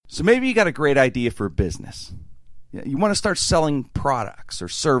So maybe you got a great idea for a business. You want to start selling products or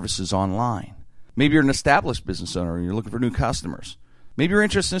services online. Maybe you're an established business owner and you're looking for new customers. Maybe you're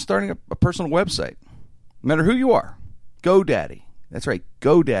interested in starting a personal website. No matter who you are, GoDaddy. That's right,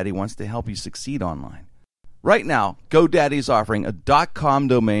 GoDaddy wants to help you succeed online. Right now, GoDaddy is offering a .com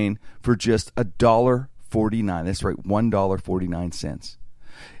domain for just $1.49. That's right, $1.49.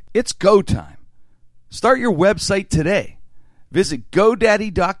 It's go time. Start your website today. Visit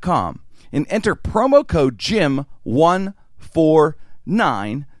GoDaddy.com and enter promo code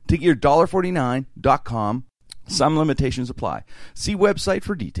JIM149 to get your $1.49.com. Some limitations apply. See website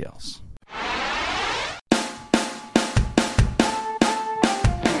for details.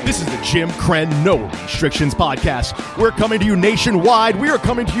 This is the Jim Crenn No Restrictions podcast. We're coming to you nationwide. We are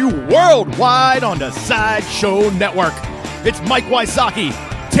coming to you worldwide on the Sideshow Network. It's Mike Wysocki,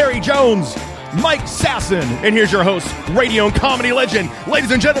 Terry Jones, Mike Sasson, and here's your host, radio and comedy legend.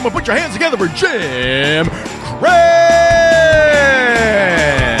 Ladies and gentlemen, put your hands together for Jim Crenn.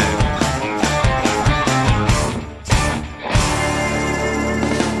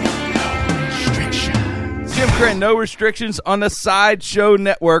 Jim Crenn, No Restrictions on the Sideshow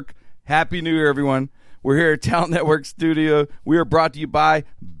Network. Happy New Year, everyone. We're here at Talent Network Studio. We are brought to you by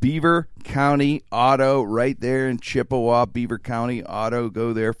Beaver County Auto right there in Chippewa. Beaver County Auto.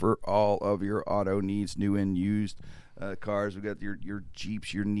 Go there for all of your auto needs, new and used cars. We got your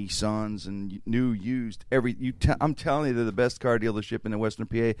Jeeps, your Nissans, and new, used. I'm telling you, they're the best car dealership in the Western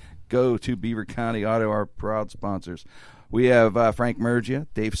PA. Go to Beaver County Auto, our proud sponsors. We have Frank Mergia,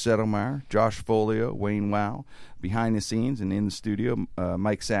 Dave Settlemeyer, Josh Folio, Wayne Wow, behind the scenes and in the studio,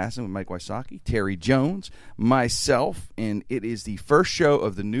 Mike Sasson with Mike Wysocki, Terry Jones, myself, and it is the first show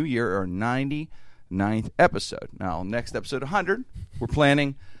of the new year, our 99th episode. Now, next episode 100, we're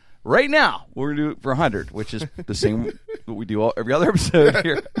planning right now. We're going to do it for 100, which is the same what we do every other episode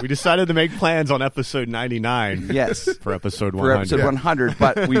here. We decided to make plans on episode 99. Yes. For episode 100. For episode 100,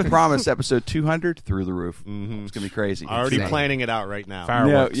 but we promised episode 200 through the roof. Mm-hmm. It's going to be crazy. Already planning it out right now.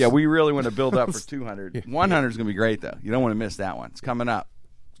 Fireworks. Yeah, we really want to build up for 200. 100 is going to be great, though. You don't want to miss that one. It's coming up.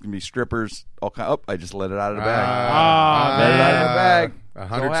 It's going to be strippers. I just let it out of the bag. Let it out of the bag.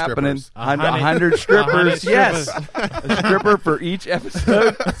 100 strippers. 100 strippers. Yes. A stripper for each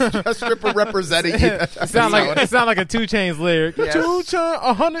episode. A stripper representing you. It sounds like a 2 Chainz lyric. Yes. 2 Chainz,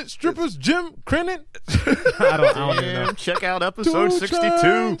 100 strippers, Jim Crenn. I don't even know. Check out episode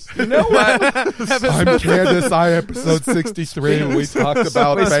 62. You know what? I'm Candace. I episode 63. We talked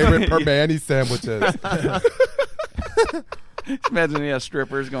about favorite Permani sandwiches. Imagine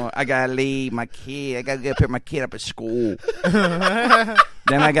strippers going, I gotta leave my kid. I gotta go pick my kid up at school. Then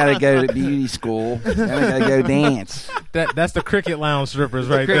I gotta go to beauty school. Then I gotta go dance. That's the Cricket Lounge strippers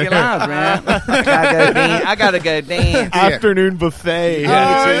right Cricket there. Lounge, man. I gotta go dance. Afternoon buffet.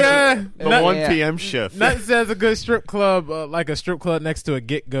 Yeah. The 1 p.m. shift. Nothing says a good strip club like a strip club next to a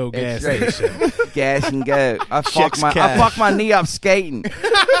Get-Go gas station. Gas and go. I fuck my knee up skating.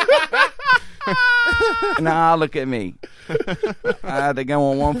 Nah, look at me. I had to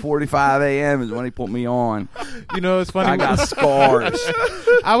go on 1:45 a.m. is when he put me on. You know, it's funny. I got scars.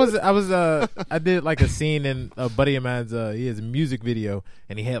 I did like a scene in a buddy of mine's. He has a music video,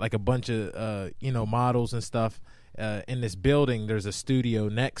 and he had like a bunch of models and stuff. In this building, there's a studio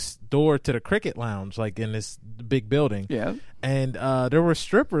next door to the Cricket Lounge, like in this big building. Yeah. And there were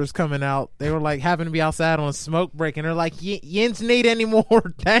strippers coming out. They were like having to be outside on smoke break, and they're like, "Yins need any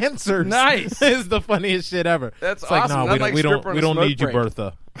more dancers?" Nice. It's the funniest shit ever. That's it's awesome. Like, no, That's we like don't need you, break.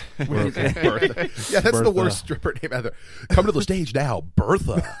 Bertha. Bertha. Yeah, that's Bertha. the worst stripper name ever. Come to the stage now,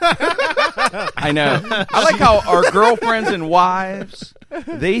 Bertha. I know. I like how our girlfriends and wives,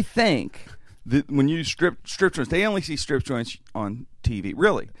 they think that when you strip joints, they only see strip joints on TV.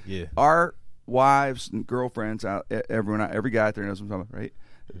 Really? Yeah. Our wives and girlfriends, every guy out there knows what I'm talking about, right?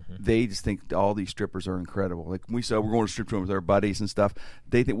 Mm-hmm. They just think all these strippers are incredible. Like when we said we're going to strip joint with our buddies and stuff,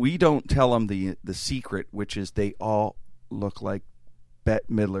 they think we don't tell them the secret, which is they all look like Bette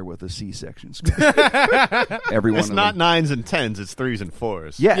Midler with a C-section. Every one It's of not them. 9s and 10s. It's 3s and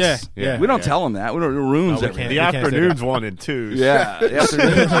 4s. Yes. Yeah. We don't tell them that. We don't. It ruins No, we everything. can't. The afternoons 1 and 2s. Yeah. The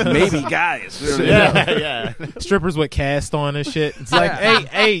afternoons, maybe guys. Yeah. Strippers with cast on and shit. It's like,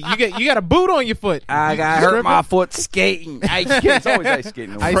 hey, you got a boot on your foot. I got hurt my foot skating. Ice skating. It's always ice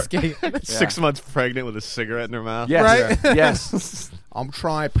skating. Ice skate. 6 months pregnant with a cigarette in her mouth. Yes. Right? Yes. I'm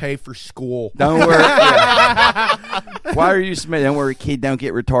trying to pay for school. Don't worry. Yeah. Why are you smiling? Don't worry, kid. Don't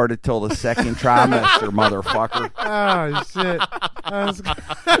get retarded till the second trimester, motherfucker. Oh shit!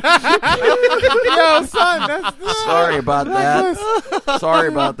 Yo, son, that's Sorry about that. Sorry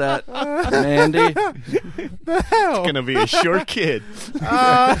about that, Mandy. the hell. Gonna be a short kid.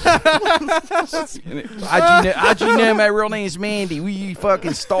 How'd you know my real name's Mandy? Were you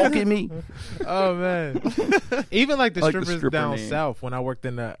fucking stalking me? Oh man! Even like the I like the strippers stripper down name. south when I worked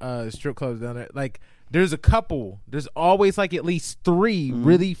in the strip clubs down there, like there's a couple. There's always like at least 3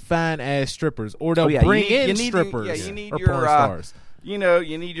 really fine ass strippers, or they'll bring in strippers you need or your porn stars. you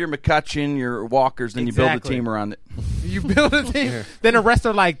need your McCutcheon, your walkers, then you build a Exactly. team around it. You build a team. Then the rest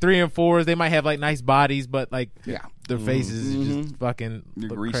are like 3 and 4s. They might have like nice bodies, but like Yeah. their faces is just fucking You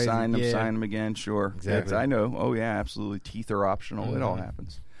look re-sign crazy. them, Yeah. sign them again. Sure, Exactly. Yeah, I know. Oh yeah, absolutely. Teeth are optional. It all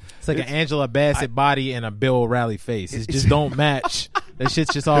happens. It's like an Angela Bassett body and a Bill O'Reilly face. It just don't match. That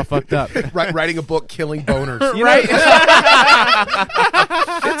shit's just all fucked up. Writing a book, Killing Boners. Right?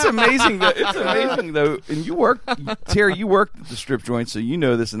 It's amazing. It's amazing though. And you worked, Terry. You worked at the strip joint, so you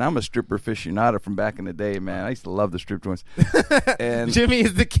know this. And I'm a stripper aficionado from back in the day, man. I used to love the strip joints. And Jimmy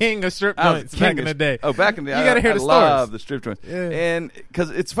is the king of strip I was joints the back king in of- the day. Oh, back in the day, You gotta hear I the love stories. the strip joints. Yeah. And because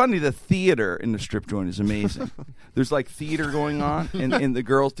it's funny, the theater in the strip joint is amazing. There's like theater going on, and the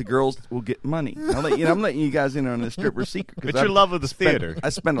girls will get money. I'm letting you guys in on the stripper secret. 'cause But your I've love of the spent- theater. I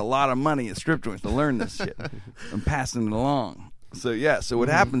spend a lot of money at strip joints to learn this shit. I'm passing it along. So yeah. So what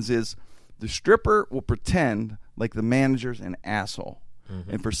happens is the stripper will pretend like the manager's an asshole,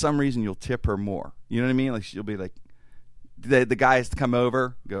 and for some reason you'll tip her more. You know what I mean? Like she'll be like. The guy has to come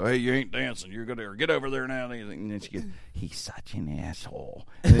over, go, hey, you ain't dancing. You're gonna get over there now. And then she goes, he's such an asshole.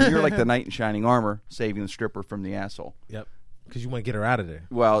 And then you're like the knight in shining armor, saving the stripper from the asshole. Yep. Because you want to get her out of there.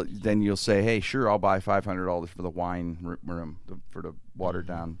 Well, then you'll say, hey, sure, I'll buy $500 for the wine room, for the watered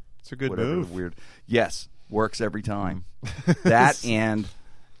down. It's a good whatever, move. Weird. Yes, works every time. That and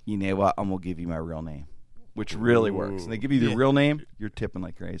you know what? I'm gonna give you my real name, which really works. And they give you the real name, you're tipping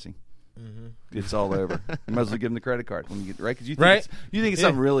like crazy. It's all over. You might as well give them the credit card when you get right because you think you think it's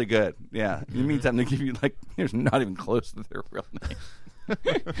something really good. Yeah. In the meantime, they give you like there's not even close to their real name.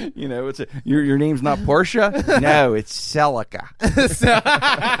 It's your name's not Portia. No, it's Celica.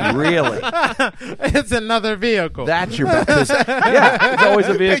 Really? It's another vehicle. That's your best. Yeah, it's always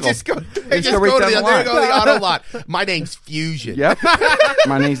a They vehicle. just go to right the, down the line. they go to the auto lot. My name's Fusion. Yep.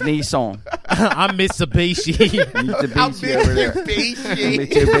 My name's Nissan. I'm Mitsubishi. I'll Mitsubishi over there. Mitsubishi.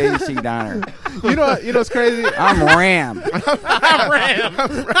 Mitsubishi down there. you know what's crazy? I'm Ram. Ram.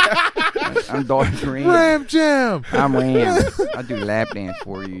 I'm Dodge Ram. Ram Jam. I'm Ram. I do lap dance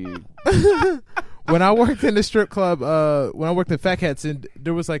for you. When I worked in the strip club, when I worked in Fat Cats, and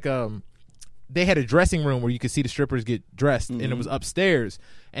there was like they had a dressing room where you could see the strippers get dressed, and it was upstairs,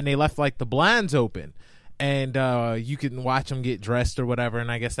 and they left like the blinds open, and you could watch them get dressed or whatever.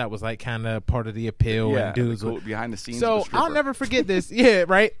 And I guess that was like kind of part of the appeal. Yeah, and dudes cool would, behind the scenes. so of the stripper. I'll never forget this. Yeah,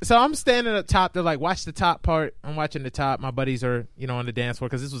 right. So I'm standing up top. They're like, watch the top part. I'm watching the top. My buddies are, on the dance floor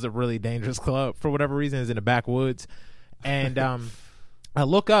because this was a really dangerous club for whatever reason. It's in the backwoods, and I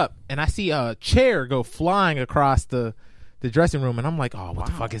look up and I see a chair go flying across the dressing room, and I'm like, oh, what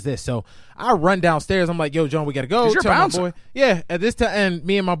the fuck is this? So I run downstairs. I'm like, yo, John, we gotta go. 'Cause you're Tell my bouncer. boy. Yeah, at this time, and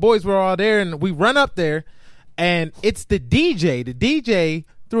me and my boys were all there, and we run up there, and it's the DJ. The DJ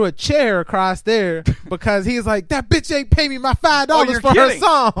threw a chair across there because he's like, that bitch ain't pay me my $5 you're for her kidding.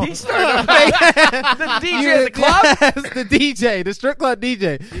 song. He started the DJ at the club. Yes, the DJ, the strip club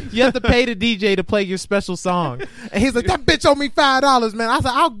DJ. You have to pay the DJ to play your special song. And he's like, that bitch owe me $5, man. I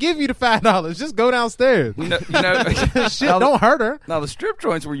said, I'll give you the $5. Just go downstairs. Shit, now, don't hurt her. Now the strip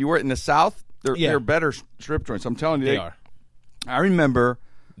joints where you were in the South, they're better strip joints. I'm telling you, They are. I remember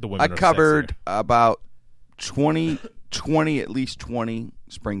The women I are covered about 20 at least 20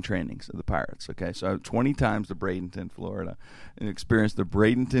 spring trainings of the Pirates. Okay, so 20 times to Bradenton, Florida, and experienced the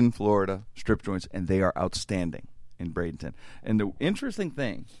Bradenton, Florida strip joints, and they are outstanding in Bradenton. And the interesting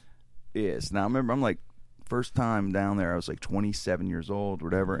thing is, now remember, I'm like, first time down there, I was like 27 years old,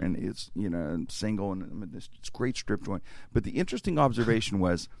 whatever, and it's, I'm single, and I'm in this great strip joint. But the interesting observation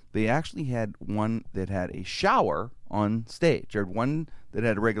was they actually had one that had a shower on stage. There had one that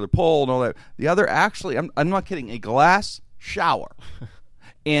had a regular pole and all that. The other actually, I'm not kidding, a glass shower.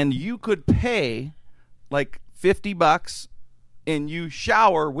 And you could pay like $50 and you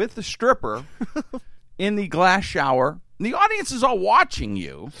shower with the stripper in the glass shower. And the audience is all watching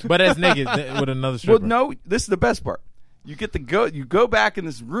you. But as naked with another stripper. Well, no, this is the best part. You get to go. You go back in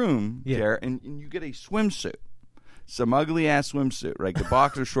this room Yeah. there, and you get a swimsuit, some ugly ass swimsuit, right? The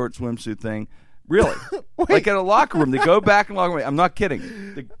boxer short swimsuit thing, Really, like at a locker room, they go back in the locker room. I'm not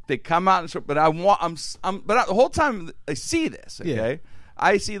kidding. They come out, but the whole time I see this. Okay, Yeah.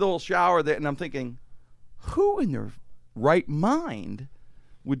 I see the whole shower there, and I'm thinking, who in their right mind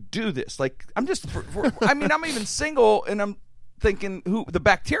would do this? Like, I'm just, I mean, I'm even single, and I'm thinking the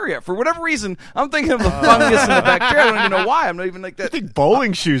bacteria. For whatever reason, I'm thinking of the fungus and the bacteria. I don't even know why. I'm not even like that. I think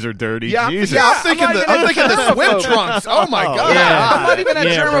bowling shoes are dirty. Yeah, Jesus. I'm thinking the swim germaphobe. trunks. Oh my god! Yeah. I'm not even that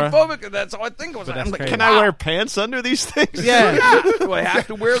Yeah, germophobic. That's all I think was. But I'm that's like, crazy. Can I wear pants under these things? Yeah. Do I have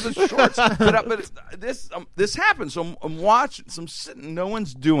to wear the shorts? But this happens. So I'm watching. So I'm sitting. No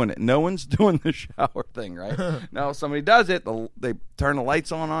one's doing it. No one's doing the shower thing, right? Now, if somebody does it, they turn the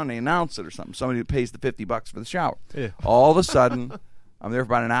lights on, they announce it or something. Somebody pays the $50 for the shower. Yeah. All of a sudden, I'm there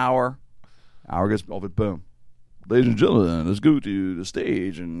for about an hour. Hour goes over. Boom. Ladies and gentlemen, let's go to the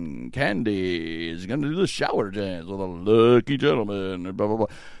stage, and Candy is going to do the shower dance with a lucky gentleman. And blah blah blah.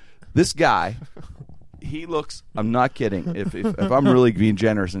 This guy. He looks. I'm not kidding. If I'm really being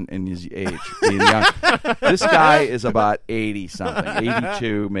generous in his age, being young, this guy is about 80 something,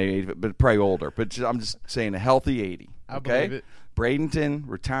 82 maybe, but probably older. But I'm just saying a healthy 80. I Okay, believe it. Bradenton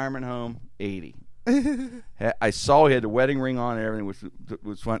retirement home, 80. I saw he had the wedding ring on and everything, which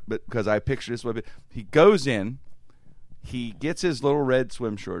was fun. But because I pictured this way, he goes in, he gets his little red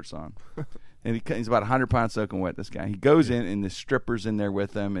swim shorts on. And he's about 100 pounds soaking wet, this guy. He goes in, and the stripper's in there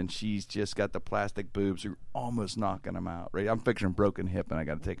with him, and she's just got the plastic boobs. Who are almost knocking him out. Right? I'm picturing a broken hip, and I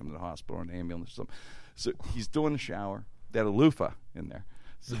got to take him to the hospital or an ambulance or something. So he's doing the shower. They had a loofah in there.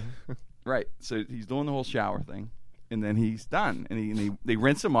 So, right. So he's doing the whole shower thing, and then he's done. And they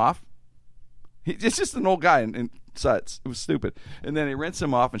rinse him off. It's just an old guy in suds. It was stupid. And then they rinse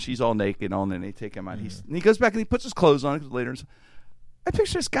him off, and she's all naked, and then they take him out. And he goes back, and he puts his clothes on later. I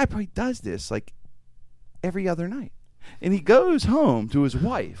picture this guy probably does this like every other night. And he goes home to his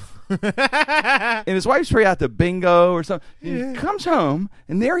wife. And his wife's probably out to bingo or something. He comes home,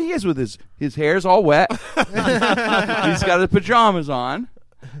 and there he is with his hair's all wet. He's got his pajamas on.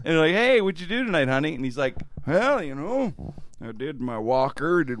 And they're like, hey, what'd you do tonight, honey? And he's like, well, you know, I did my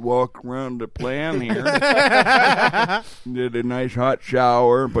walker, did walk around the plan here. Did a nice hot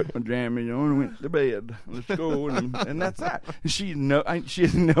shower, put my jammies on, and went to bed. Let's go. And that's that. She has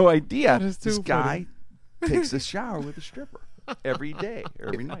no idea That is too this funny. guy takes a shower with a stripper every day,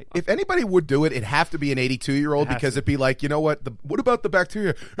 every night. If anybody would do it, it'd have to be an 82-year-old because it'd be like, you know what? What about the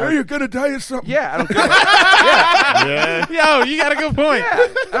bacteria? Hey, you're gonna die of something. Yeah, I don't care. Yeah. Yeah. Yo, you got a good point.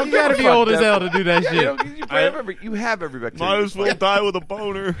 I don't You give gotta a be fuck, old as Deb. hell to do that Yeah, shit. you have every bacteria. Might as well die with a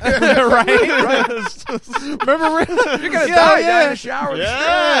boner. Right? Remember? You're gonna Yeah, die in the shower. with a stripper.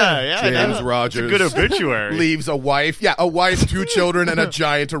 yeah. James That's Rogers. a good obituary. Leaves a wife. Yeah, a wife, 2 children, and a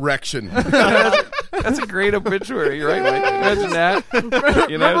giant erection. That's a great obituary, right? Like, imagine that.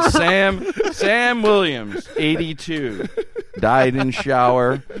 You know, Sam Williams, 82, died in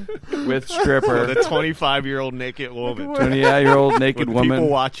shower with stripper. The 25-year-old naked woman. 28-year-old naked With woman. people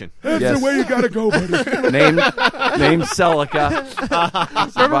watching. That's Yes. the way you gotta go, buddy. named Celica.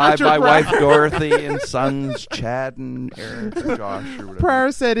 Survived by wife Dorothy and sons Chad and Eric and Josh or whatever.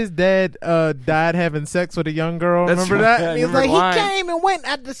 Pryor said his dad died having sex with a young girl. That's Remember right. that? I And he was remember like, the line. he came and went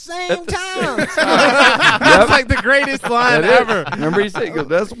at the same time. Yep. That's like the greatest line That is. ever. Remember he said, he goes,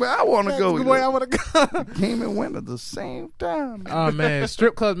 that's where I want to go. That's the way I want to go. Came and went at the same time. Oh man,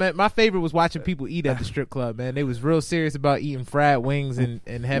 strip clubs, man. My favorite was watching people eat at the strip club, man. They was real serious about eating fried wings and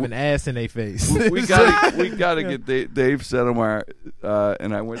having ass in their face. we gotta get Dave Settlemire,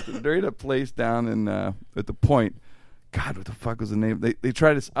 and I went to a place down in at the Point. God, what the fuck was the name? They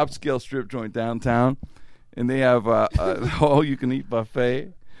tried this upscale strip joint downtown, and they have a all you can eat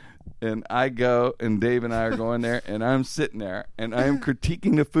buffet. And I go, and Dave and I are going there, and I'm sitting there, and I am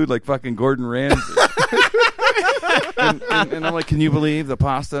critiquing the food like fucking Gordon Ramsay. and I'm like, can you believe the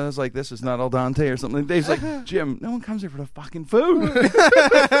pasta is like this? It's not al dente or something. And Dave's like, Jim, no one comes here for the fucking food.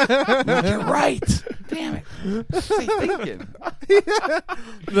 I'm like, you're right. Damn it. What's he thinking?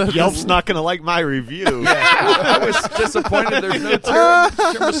 Yelp's not going to like my review. I was disappointed there's no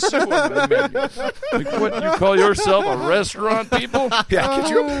tiramisu on the menu. Like, what, you call yourself a restaurant, people? Yeah, could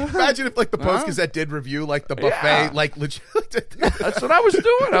you imagine if like the Post Gazette did review like the buffet, Yeah. like legit? That's what I was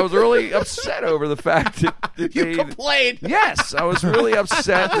doing. I was really upset over the fact that You they... complained. Yes, I was really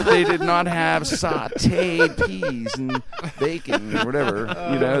upset that they did not have sauteed peas and bacon or whatever.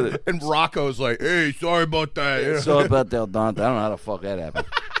 You know, that, And Rocco's like, hey, sorry about that. Yeah. so about Del Dante. I don't know how the fuck that happened.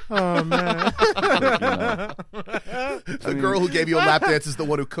 Oh man, The girl who gave you a lap dance is the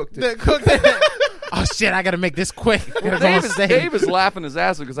one who cooked it. cook that. oh shit, I gotta make this quick. I gotta go on stage. Dave is laughing his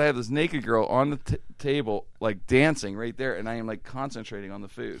ass off because I have this naked girl on the table, like dancing right there, and I am like concentrating on the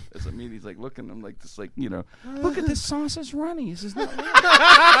food. As I mean, he's like looking, I'm like just like look at this sausage runny. This is not.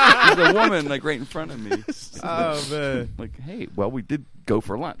 There's a woman like right in front of me. Oh man, like, hey, well, we did go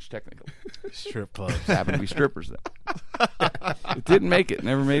for lunch technically. strip clubs. Happened to be strippers though. It didn't make it.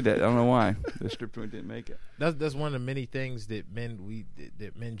 Never made that. I don't know why the strip joint didn't make it. That's one of the many things that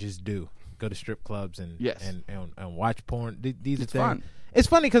men just do. Go to strip clubs and and watch porn. These are It's things. fun. It's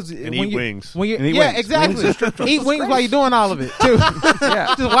funny because when eat you wings. When you And eat yeah, wings. exactly. Wings are Eat wings while you're doing all of it too.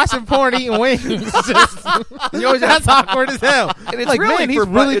 Yeah. Just watching porn, eating wings. You always That's awkward as hell. And it's like, really man, he's for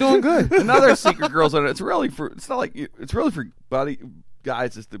really doing good. Another secret girls on it. It's really for. It's not like it's really for body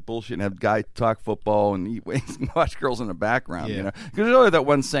guys just to bullshit and have guys talk football and eat wings and watch girls in the background. Yeah. Because there's always that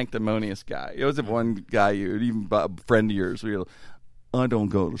one sanctimonious guy. It was the one guy, even a friend of yours. Where you're like, I don't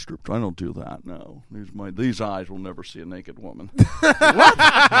go to strip. I don't do that. No, these eyes will never see a naked woman. What the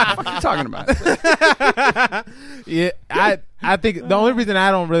fuck are you talking about? Yeah, I think the only reason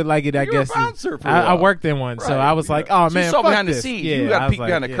I don't really like it, I You were a guess, bouncer is for a I while. worked in one, so Right, I was like, oh So man, you saw fuck behind this. the scenes. Yeah, You I got to was peek like,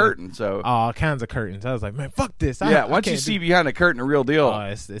 behind a yeah. curtain. So all kinds of curtains. I was like, man, fuck this. yeah, I once you can't see do- behind a curtain, a real deal. oh,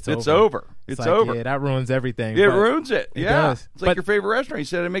 it's over. over. It's like, over. Yeah, that ruins everything. It but- ruins it. It Yeah, does. it's like But- your favorite restaurant. You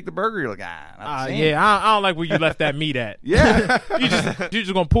said to make the burger. You're like, not the same. Yeah, I don't like where you left that meat at. Yeah. you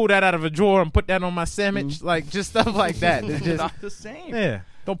just gonna pull that out of a drawer and put that on my sandwich, like just stuff like that. It's just not the same. yeah.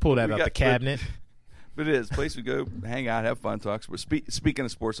 Don't pull that We out got- the cabinet. But it is a place we go, hang out, have fun, talk sports. Speaking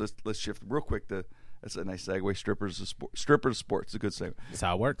of sports, let's shift real quick to. That's a nice segue. Strippers of sports. It's a good segue. That's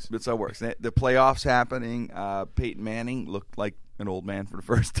how it works. That's how it works. The playoffs happening. Peyton Manning looked like an old man for the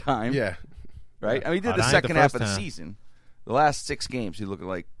first time. Yeah. Right. I mean, he did Oh, the that ain't second the half first of the time. season. The last 6 games, he looked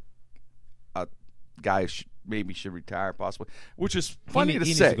like a guy maybe should retire, possibly. Which is funny he to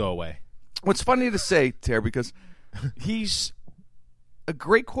needs say. to go away. What's funny to say, Terry, because he's a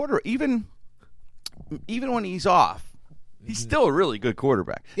great quarterback. Even when he's off, he's still a really good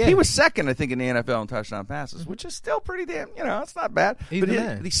quarterback. Yeah. He was second, I think, in the NFL in touchdown passes, which is still pretty damn. It's not bad. He's but the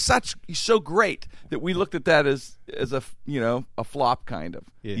man. he's so great that we looked at that as a flop kind of.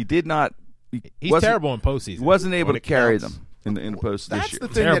 Yeah. He did not. He's wasn't- terrible in postseason. He wasn't able When to it carry counts. them in the post this That's year. the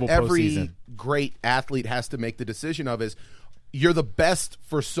thing Terrible that every postseason. great athlete has to make the decision of is you're the best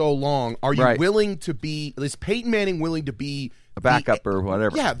for so long. Are you Right. willing to be – is Peyton Manning willing to be – A backup or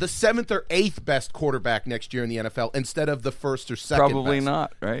whatever. Yeah, the 7th or 8th best quarterback next year in the NFL instead of the 1st or 2nd Probably best.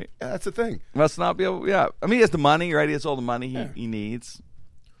 not, right? Yeah, that's the thing. Must not be able. Yeah, I mean, he has the money, right? He has all the money he needs.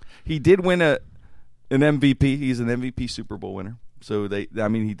 He did win an MVP. He's an MVP Super Bowl winner. So he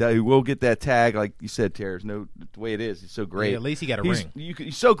will get that tag, like you said, Terrence. No, the way it is, he's so great. Yeah, at least he got a ring.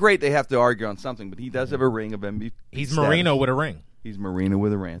 He's so great. They have to argue on something, but he does have a ring of MVP. He's status. Marino with a ring. He's Marino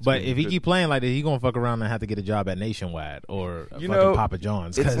with a ransom. But if he keep playing like that, he gonna fuck around and have to get a job at Nationwide or fucking Papa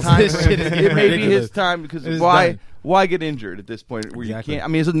John's. it's 'cause time. this shit is It getting may be ridiculous. his time because It's why? done. Why get injured at this point where Exactly. you can't?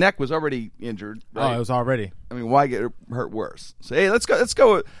 I mean, his neck was already injured. Right? Oh, it was already. I mean, why get hurt worse? So hey, let's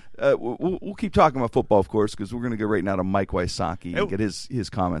go. We'll keep talking about football, of course, because we're going to go right now to Mike Wysocki and get his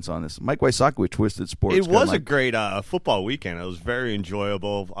comments on this. Mike Wysocki with Twisted Sports. It Go, was a Mike. great football weekend. It was very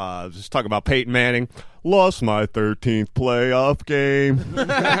enjoyable. Just talking about Peyton Manning. Lost my 13th playoff game.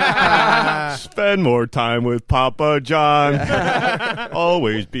 Spend more time with Papa John.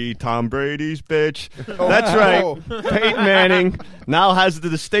 Always be Tom Brady's bitch. That's right. Peyton Manning now has the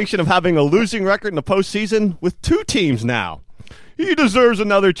distinction of having a losing record in the postseason with 2 teams now. He deserves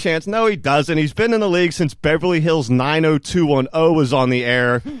another chance. No, he doesn't. He's been in the league since Beverly Hills 90210 was on the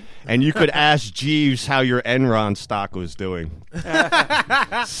air, and you could ask Jeeves how your Enron stock was doing.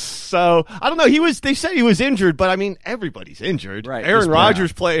 So, I don't know. They said he was injured, but I mean, everybody's injured. Right. Aaron He's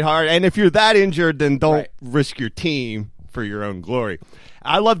Rodgers played hard, and if you're that injured, then don't Right. risk your team for your own glory.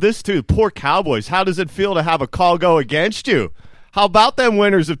 I love this, too. Poor Cowboys. How does it feel to have a call go against you? How about them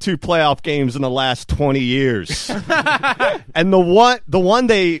winners of 2 playoff games in the last 20 years? And the one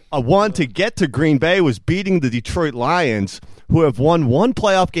they won to get to Green Bay was beating the Detroit Lions, who have won 1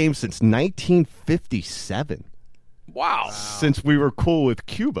 playoff game since 1957, Wow. since we were cool with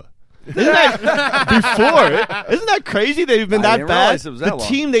Cuba. Isn't that crazy? They've been I that didn't bad. realize it was that The long.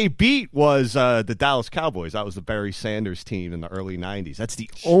 team they beat was the Dallas Cowboys. That was the Barry Sanders team in the early 90s. That's the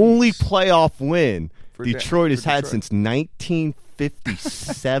only playoff win Detroit has had since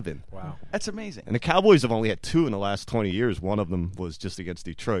 1957. Wow. That's amazing. And the Cowboys have only had 2 in the last 20 years. One of them was just against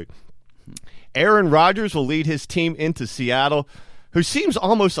Detroit. Aaron Rodgers will lead his team into Seattle. who seems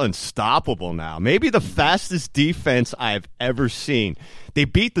almost unstoppable now. Maybe the fastest defense I've ever seen. They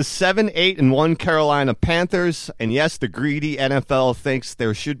beat the 7-8-1 Carolina Panthers, and yes, the greedy NFL thinks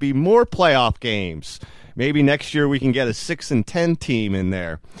there should be more playoff games. Maybe next year we can get a 6-10 team in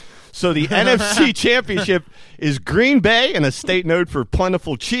there. So the NFC Championship is Green Bay, and a state known for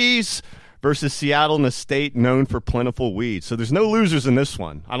plentiful cheese, versus Seattle, and a state known for plentiful weed. So there's no losers in this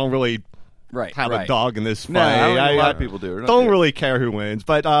one. I don't really have a dog in this fight. No, I don't think a lot of people do. Don't really care who wins.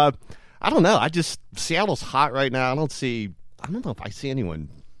 But I don't know. Seattle's hot right now. I don't know if I see anyone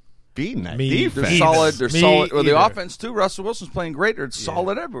beating that defense. They're solid. They're solid. Well, the offense, too. Russell Wilson's playing great. They're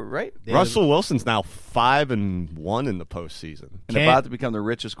solid everywhere, right? Russell Wilson's now 5-1 in the postseason. And about to become the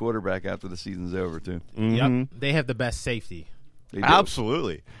richest quarterback after the season's over, too. Mm-hmm. Yep. They have the best safety.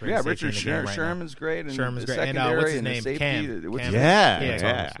 Absolutely. Yeah, Richard Sherman's great. And Sherman's great. Secondary, what's his and name? safety. Cam.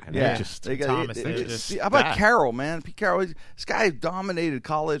 Thomas. How about Carroll, man? Pete Carroll. This guy dominated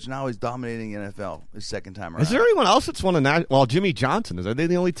college. Now he's dominating NFL his second time around. Is there anyone else that's won a Jimmy Johnson. Are they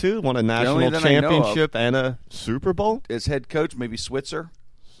the only two? Won a national championship and a Super Bowl? As head coach, maybe Switzer.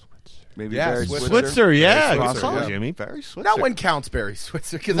 Maybe Barry Switzer, Jimmy. Barry Switzer. That one counts, Barry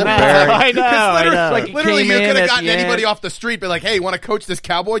Switzer. I know. Literally, you could have gotten anybody off the street, be like, hey, you want to coach this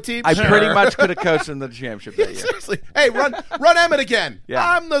Cowboy team? I pretty much could have coached them to the championship that year. Seriously. Hey, run Emmett again. Yeah.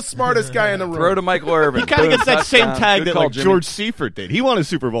 I'm the smartest guy in the room. Throw to Michael Irvin. He kind of gets that same tag that George Seifert did. He won a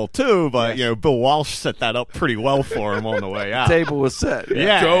Super Bowl, too, but Bill Walsh set that up pretty well for him on the way out. The table was set.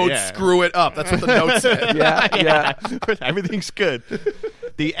 Don't screw it up. That's what the note said. Yeah. Everything's good.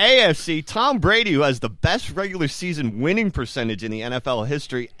 The AFC, Tom Brady, who has the best regular season winning percentage in the NFL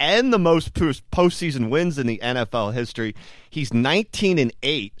history and the most postseason wins in the NFL history. He's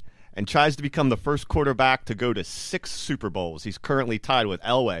 19-8 and tries to become the first quarterback to go to 6 Super Bowls. He's currently tied with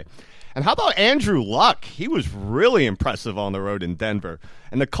Elway. And how about Andrew Luck? He was really impressive on the road in Denver.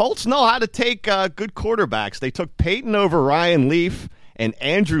 And the Colts know how to take good quarterbacks. They took Peyton over Ryan Leaf and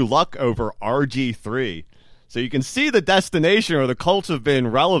Andrew Luck over RG3. So you can see the destination, or the Colts have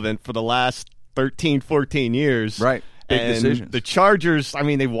been relevant for the last 13, 14 years. Right. Big and decisions. The Chargers,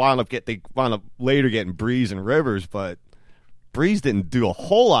 they wound up later getting Breeze and Rivers, but Breeze didn't do a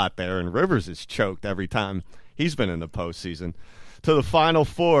whole lot there, and Rivers is choked every time he's been in the postseason. To the Final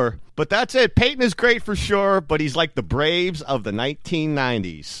Four. But that's it. Peyton is great for sure, but he's like the Braves of the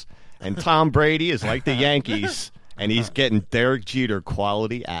 1990s. And Tom Brady is like the Yankees. And he's getting Derek Jeter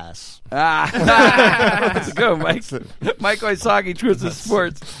quality ass. Let's go, Mike. Mike Wysocki, Twisted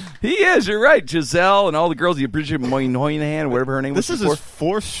Sports. He is. You're right. Giselle and all the girls. You appreciate Moynihan, whatever her name was. This is his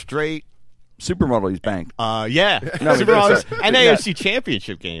 4th straight supermodel he's banked. Supermodels and AFC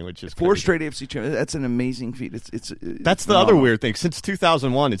Championship game, which is 4 straight AFC Championship. That's an amazing feat. That's the other weird thing. Since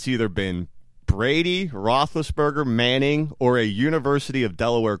 2001, it's either been Brady, Roethlisberger, Manning, or a University of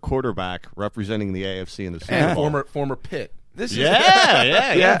Delaware quarterback representing the AFC in the Super Bowl. Former Pitt. This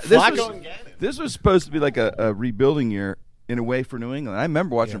was supposed to be like a rebuilding year in a way for New England. I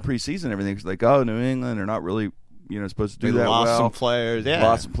remember watching preseason and everything. It was like, New England are not really supposed to do that well. Lost some players. Yeah.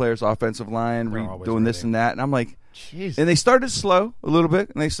 Lost some players, offensive line, doing this and that. And I'm like, jeez. And they started slow a little bit,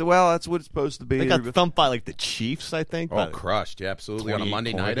 and they said, well, that's what it's supposed to be. They got thumped by the Chiefs, I think. Crushed. Yeah, absolutely. On a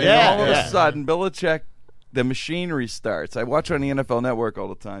Monday night. And all of a sudden, Belichick, the machinery starts. I watch on the NFL Network all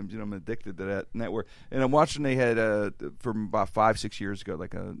the time. I'm addicted to that network. And I'm watching, they had, from about 5-6 years ago,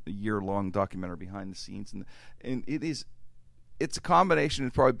 like a year-long documentary behind the scenes. And it's a combination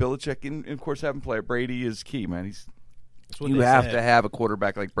of probably Belichick and, of course, having player. Brady is key, man. You have to have a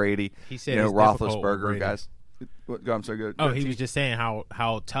quarterback like Brady. He said Roethlisberger, guys. I'm so good. He was just saying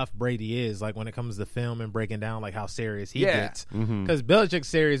how tough Brady is, like when it comes to film and breaking down like how serious he gets. Because Belichick's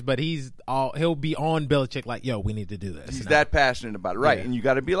serious, but he'll be on Belichick like, yo, we need to do this. He's that passionate about it, right? Yeah. And you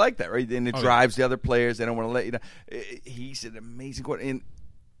got to be like that, right? And it drives the other players. They don't want to let you know. He's an amazing quarterback. And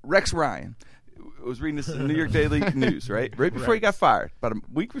Rex Ryan was reading this in the New York Daily News, right before he got fired, about a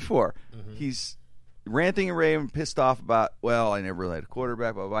week before. He's ranting and raving, pissed off about, I never really had a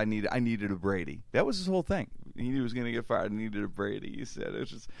quarterback, but I needed a Brady. That was his whole thing. He knew he was going to get fired. I needed a Brady. He said it was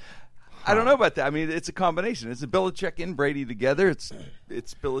just. I don't know about that. It's a combination. It's a Belichick and Brady together. It's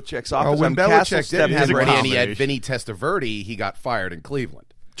Belichick's offense. When Belichick did Brady and he had Vinny Testaverde, he got fired in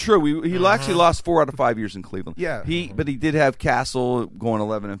Cleveland. True. He actually lost 4 out of 5 years in Cleveland. Yeah. But he did have Castle going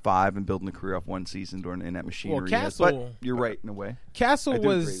 11-5 and building a career off one season in that machinery. Well, Castle, but you're right in a way. Castle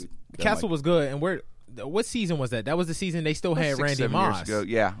was good, and what season was that? That was the season they still had 6, Randy 7 Moss. years ago.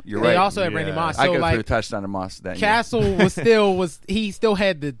 Yeah, you're They right. also had Randy Moss. So I go like through a touchdown to Moss that year. Castle he still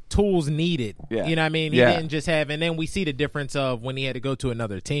had the tools needed. Yeah. You know what I mean? He Yeah. didn't just have, and then we see the difference of when he had to go to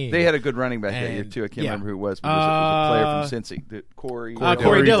another team. They had a good running back that year And- too. I can't yeah. remember who it was. But it was a player from Cincy. Corey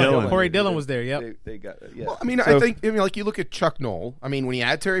Corey Dillon. Corey Dillon was there. Yep. They got yeah. Well, I mean, So- I think like you look at Chuck Noll. I mean, when he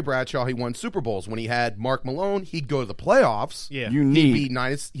had Terry Bradshaw, he won Super Bowls. When he had Mark Malone, he'd go to the playoffs. Yeah. you He'd need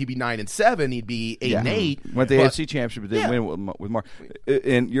be 9-7. He'd be 8-8. Went to the But- AFC Championship, but didn't win with Mark.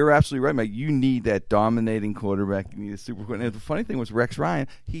 And you're absolutely right, Mike. You need that dominating quarterback. You need a super quarterback. And the funny thing was Rex Ryan.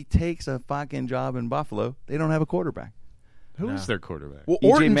 He takes a fucking job in Buffalo. They don't have a quarterback. Who is their quarterback? Well, EJ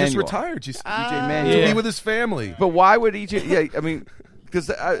Orton just Manuel. retired. Just EJ Manuel. to Yeah. be with his family. But why would EJ? Yeah, I mean, because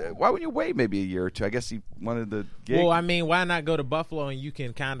why would you wait maybe a year or two? I guess he wanted the gig. Well, I mean, why not go to Buffalo and you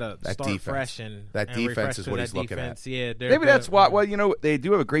can kind of That start defense. fresh and That and defense refresh is to what that he's looking at. defense. Yeah, they're maybe that's good. why. Well, you know, they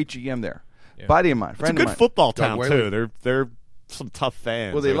do have a great GM there. Yeah. Buddy of mine, It's a friend good of mine. football Doug town Whaley. too. They're some tough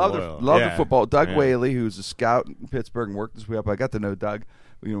fans. Well, they They're love loyal. the football. Doug Yeah. Whaley, who's a scout in Pittsburgh and worked his way up. I got to know Doug,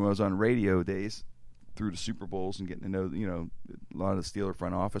 when I was on radio days through the Super Bowls and getting to know, a lot of the Steeler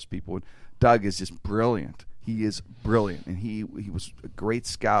front office people. And Doug is just brilliant. He is brilliant, and he was a great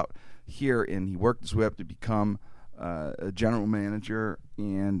scout here, and he worked his way up to become a general manager,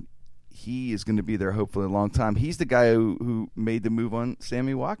 and he is going to be there hopefully a long time. He's the guy who made the move on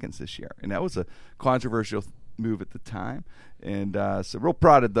Sammy Watkins this year, and that was a controversial move at the time. And so real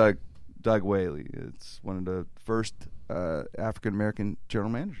proud of Doug Whaley. It's one of the first African American general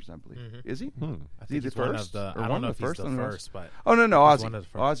managers, I believe. Is he? I Is he think the he's one first? of the. Or I one don't of know the if he's first the on the first, but Oh no, he's Ozzy. one of the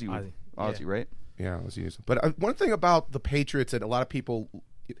first. Ozzy, right? Yeah, let's use it. But one thing about the Patriots that a lot of people,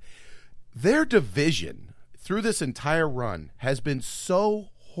 their division through this entire run has been so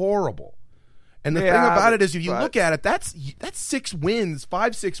horrible. And the thing about it is, if you look at it, that's 6 wins,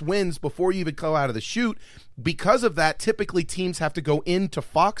 5-6 wins before you even go out of the chute. Because of that, typically teams have to go into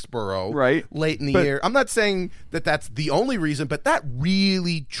Foxborough late in the year. I'm not saying that that's the only reason, but that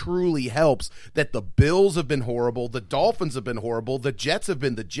really, truly helps that the Bills have been horrible, the Dolphins have been horrible, the Jets have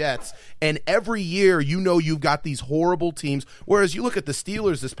been the Jets, and every year you've got these horrible teams. Whereas you look at the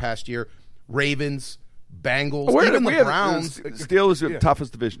Steelers this past year, Ravens, Bengals, even the Browns. Steelers are the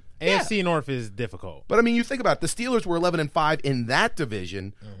toughest division. AFC North is difficult. But I mean, you think about it, the Steelers were 11-5 in that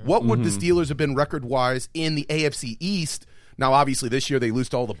division. What would the Steelers have been record-wise in the AFC East? Now, obviously, this year they lose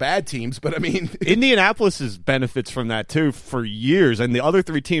to all the bad teams, but I mean, Indianapolis benefits from that too for years, and the other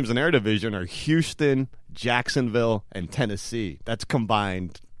 3 teams in their division are Houston, Jacksonville, and Tennessee. That's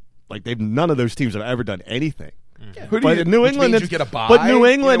combined. Like none of those teams have ever done anything. But New England, means you get a bye. but New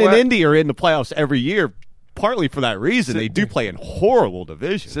England You know and what? Indy are in the playoffs every year. Partly for that reason, they do play in horrible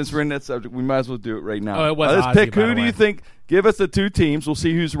divisions. Since we're in that subject, we might as well do it right now. Oh, it was Let's Ozzy, pick. by Who the do you way. think? Give us the 2 teams. We'll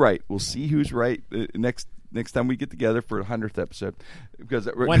see who's right. We'll see who's right next time we get together for the 100th episode. Because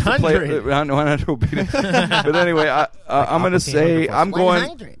 100. 100 will be. But anyway, I'm going to say I'm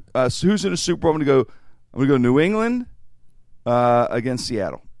going. So who's in the Super Bowl? I'm going to go New England against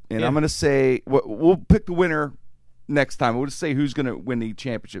Seattle, and I'm going to say we'll pick the winner next time. We'll just say who's going to win the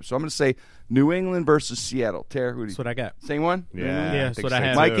championship. So I'm going to say New England versus Seattle. Tara, who do you? That's what I got. Same one? Yeah, Yeah, I that's think what I so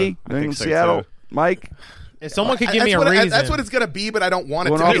have. too. Mikey, I New think England, so, Seattle. too. Mike, If someone could give me a that's reason, that's what it's going to be, but I don't want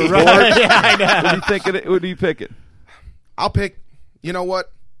it going to off be. the board. yeah, I know. What do you think? What do you pick it? I'll pick, you know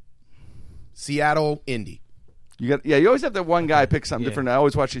what? Seattle, Indy. You always have that one guy pick something different. I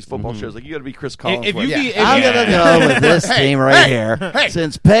always watch these football shows. Like you got to be Chris Collins. If you like, get- I'm going to go with this team right here.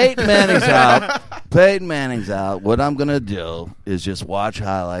 Since Peyton Manning's out, what I'm going to do is just watch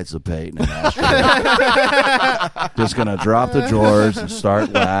highlights of Peyton and Astro. Just going to drop the drawers and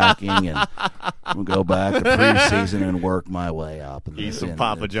start whacking, and we'll go back to preseason and work my way up. And Eat some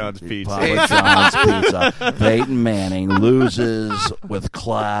Papa John's pizza. Papa John's pizza. Peyton Manning loses with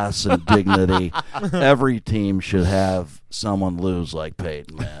class and dignity. Every team should have someone lose like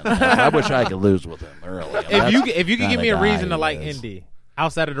Peyton Manning. I wish I could lose with him early. if you could give me a reason to like Indy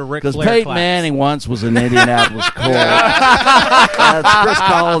outside of the Ric Because Flair Peyton class. Manning once was in Indianapolis Colts. That's Chris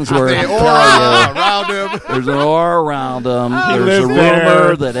Collinsworth. The I'll aura tell you. around him. There's an aura around him. There's a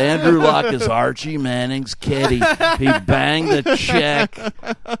rumor that Andrew Luck is Archie Manning's kid. He banged a chick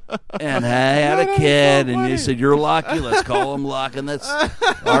and had a kid, and you said, "You're lucky. Let's call him Luck." And that's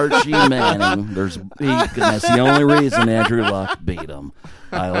Archie Manning. That's the only reason Andrew Luck beat him.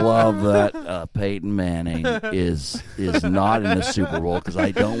 I love that Peyton Manning is not in the Super Bowl because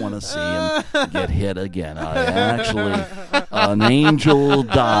I don't want to see him get hit again. An angel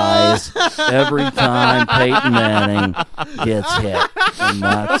dies every time Peyton Manning gets hit, and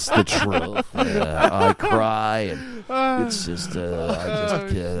that's the truth. I cry, and It's just,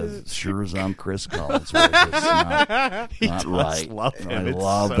 sure as I'm Chris Collinsworth, it's not right. love him. I It's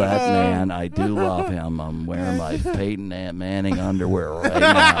love so that man. I do love him. I'm wearing my Peyton Manning underwear right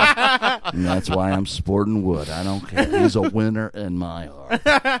now, and that's why I'm sporting wood. I don't care. He's a winner in my heart.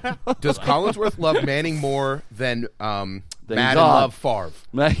 Does Collinsworth love Manning more than Madden God. love Favre?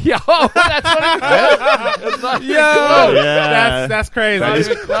 Yeah, oh, that's what That's crazy.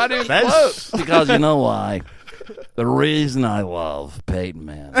 not even close. Because you know why? The reason I love Peyton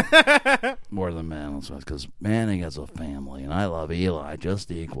Manning more than Manning is because Manning has a family, and I love Eli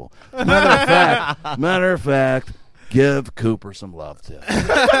just equal. Matter of fact, give Cooper some love too.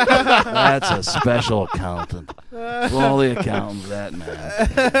 That's a special accountant. For all the accountants, that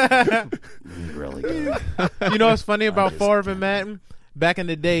man, he really good. You know what's funny about Favre and Madden? Back in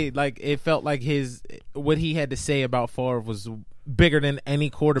the day, like it felt like what he had to say about Favre was bigger than any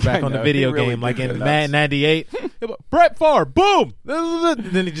quarterback on the video really game. Like did in go Madden '98, Brett Favre, boom.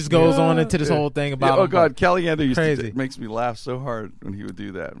 Then he just goes on into this whole thing about. Oh him. God, Caliendo used Crazy. to makes me laugh so hard when he would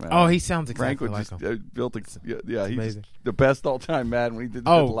do that, man. Oh, he sounds exactly Frank would like just him. built a he's amazing. the best all time Madden when he did.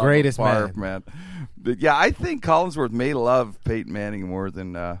 Oh, did love greatest Favre, man. But yeah, I think Collinsworth may love Peyton Manning more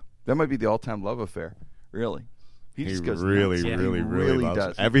than that. Might be the all time love affair. Really, He just goes really, nuts. really, He really loves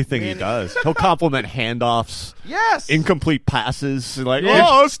does. everything he does. He'll compliment handoffs, Yes, incomplete passes. Like,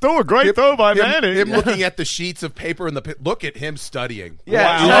 oh, it's still a great throw by Manning. Him looking at the sheets of paper in the look at him studying. yeah,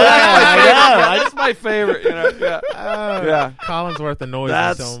 Wow. you know, Yeah, that's my favorite. You know, yeah. Collinsworth annoys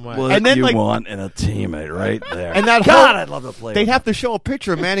That's me so much. what And then, you like- want in a teammate right there. And that God, whole- I'd love to play. They'd with have him. to show a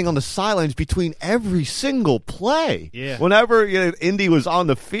picture of Manning on the sidelines between every single play. Yeah. Whenever Indy was on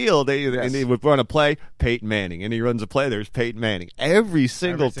the field, and he would run a play, Peyton Manning. And he runs a play, there's Peyton Manning. Every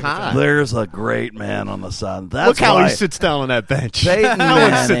single time. There's a great man on the side. That's Look how why he sits down on that bench. Peyton No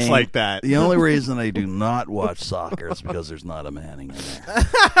one Manning, sits like that. The only reason I do not watch soccer is because there's not a Manning in there.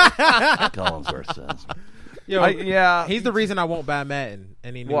 Collinsworth says. Yo, yeah. he's the reason I won't buy Madden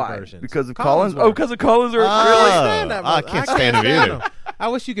any new Why? versions. Because of Collins? Collinsworth. Oh, because of Collinsworth. Really? I can't stand him either. I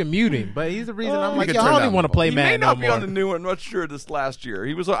wish you could mute him, but he's the reason I'm like, could yo, I turn don't down even want to the play He may Madden not no be more. on the new one. I'm not sure this last year.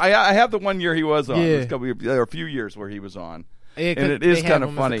 He was. I have the 1 year he was on. Yeah. There's a few years where he was on. Yeah, 'cause and it is they have kind of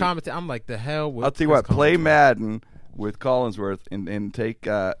him as a funny. commentator. I'm like, the hell with I'll tell you Chris what. Play Collinsworth. Madden with Collinsworth and take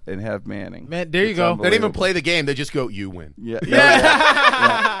and have Manning. Man, there you It's go. They don't even unbelievable. play the game. They just go, you win. Yeah.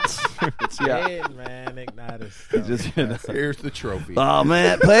 Yeah. It's, Peyton Manning, not his stuff. Just, you know. Here's the trophy. Oh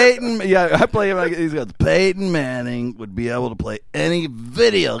man, Peyton. Yeah, I play him. Like, he's got Peyton Manning would be able to play any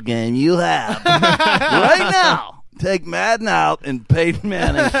video game you have right now. Take Madden out, and Peyton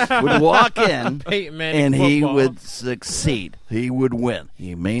Manning would walk in, Peyton Manning and he football. would succeed. He would win.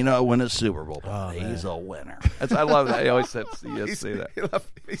 He may not win a Super Bowl, but he's a winner. I love that. He always says say that.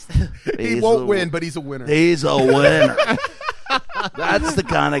 He He's won't a- win, but he's a winner. He's a winner. That's the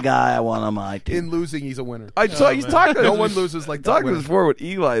kind of guy I want on my team. In losing, he's a winner. I saw he's talking. No one loses like that. Talking winner. before with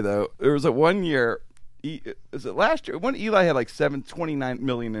Eli though. There was a 1 year. Is it last year? When Eli had like 29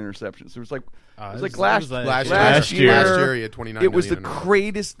 million interceptions. There was like it was like last Last year. Last year, he had 29 It was the million.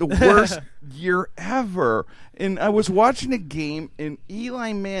 greatest, the worst year ever. And I was watching a game, and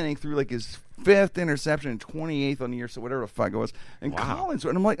Eli Manning threw like his 5th interception and 28th on the year, so whatever the fuck it was. And Collinsworth,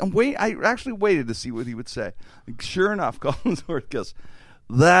 and I'm like, I actually waited to see what he would say. Like, sure enough, Collinsworth goes,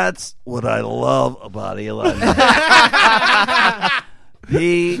 That's what I love about Eli Manning.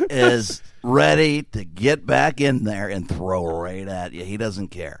 He is ready to get back in there and throw right at you. He doesn't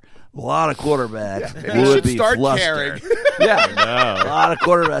care. A lot of quarterbacks He would should be start flustered. caring. yeah. A lot of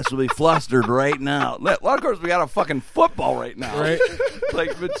quarterbacks would be flustered right now. A lot of course, we got a fucking football right now. Right.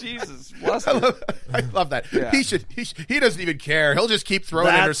 Like, but Jesus, flustered. I love that. Yeah. He doesn't even care. He'll just keep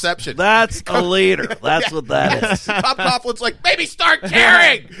throwing interception. That's a leader. That's what that is. Bob Coughlin's like, maybe start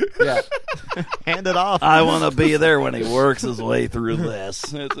caring. Yeah. Hand it off. I want to be there when he works his way through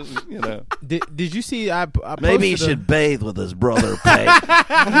this. You know. Did you see? I Maybe he posted should bathe with his brother Peyton.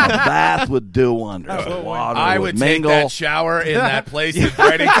 A bath would do wonders. Water I would would take mingle. that shower in that place in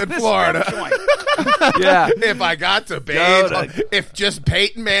Bradenton, Florida. Yeah. If I got to bathe, if just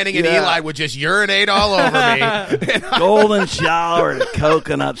Peyton Manning and Eli would just urinate all over me. Golden shower at a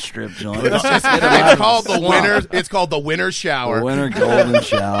coconut strip joint. It's called the winner. It's called the winner shower. The winter golden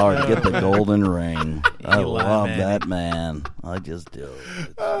shower to get the golden ring. I Eli love Manning. that man. I just do.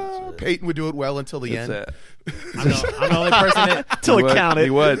 Peyton would do it well until the end. I'm the only person that Till it counted. He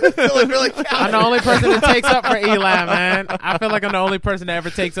would. Until it really counted. I'm the only person that takes up for Eli, man. I feel like I'm the only person that ever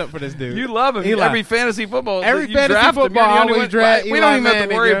takes up for this dude. You love him. Eli every fantasy football. Every you fantasy draft him, football you're the only always one- draft We don't Eli even have to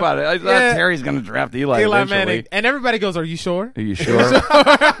Manning, worry yeah. about it. I thought Yeah. Terry's going to draft Eli Eli eventually. Manning, and everybody goes, "Are you sure?" Are you sure?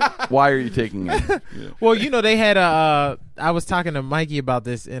 Why are you taking it? Well, they had a. I was talking to Mikey about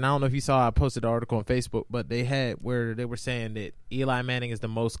this, and I don't know if you saw. I posted an article on Facebook, but they had where they were saying that Eli Manning is the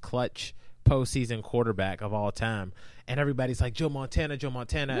most clutch postseason quarterback of all time, and everybody's like Joe Montana,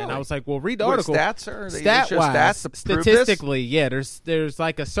 and I was like, well, read the What article. stats are? They Stat show wise, stats to prove this? statistically, yeah, there's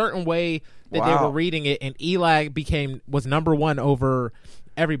like a certain way that they Wow. were reading it, and Eli was number one over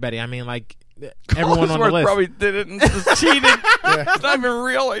everybody. I mean, like everyone on the Collinsworth list. probably did it and just cheated. It's not even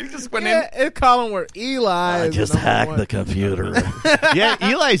real. He just went in. Yeah, it's Collinsworth. Eli. I is just the number hacked one. the computer. Yeah,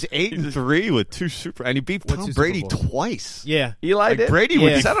 Eli's 8-3 with 2 Super, and he beat With Tom 2 Brady Super Bowls. twice. Yeah, Eli Like did. Brady Yeah.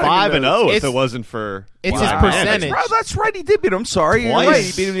 would be I don't even 5-0 know. if It's- it wasn't for. it's Eli his Manning. percentage. That's right. He did beat him. Sorry, you're Twice. right.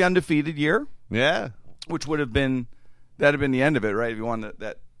 He beat him the undefeated year, Yeah, which would have been that'd have been the end of it, right? If you won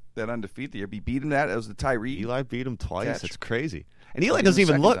that undefeated year, he beat him. That was the Tyree. Eli beat him twice. Catch. It's crazy. And Eli Beat him doesn't the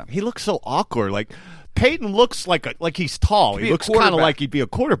even second look. time. He looks so awkward. Like Peyton looks like he's tall. Could He be a looks kind of quarterback. like he'd be a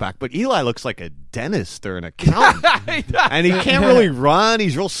quarterback. But Eli looks like a dentist or an accountant. And he can't really run.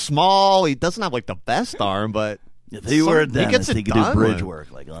 He's real small. He doesn't have like the best arm, but If he were a he gets dentist, it he could do done. bridge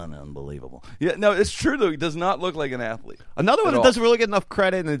work like unbelievable. Yeah, no, it's true though. He does not look like an athlete. Another one At that all. doesn't really get enough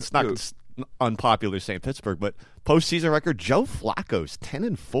credit, and it's not Dude. it's unpopular to say in Pittsburgh, but postseason record, Joe Flacco's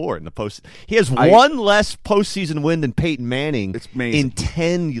 10-4 in the post. He has one less postseason win than Peyton Manning It's amazing. in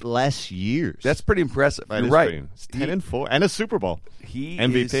 10 less years. That's pretty impressive. That You're is right. pretty- It's 10-4 and a Super Bowl. He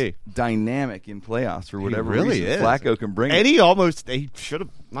MVP. is dynamic in playoffs for whatever really reason. is. Flacco can bring And it. he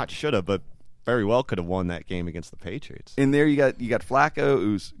should have, but very well could have won that game against the Patriots. In there, you got Flacco,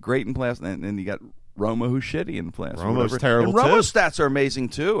 who's great in playoffs, and then you got Romo, who's shitty in playoffs. or Romo's whatever. terrible, And Romo's too. stats are amazing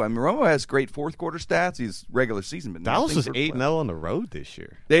too. I mean, Romo has great fourth quarter stats. He's regular season, but Dallas nothing was for 8-0 playoffs. on the road this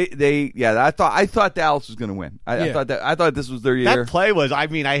year. I thought Dallas was going to win. I thought this was their year. That play was, I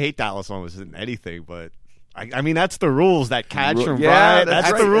hate Dallas almost in anything, but I mean, that's the rules. That catch from Yeah, Brian, that's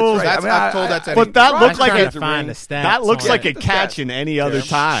that's right, the rules. that's right. That's, I mean, I've told that to But that Brian looked like trying a to find the stats. that looks on like it. a catch in any other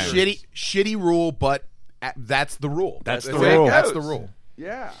time. shitty rule, but that's the rule. That's the it. rule. That's the rule.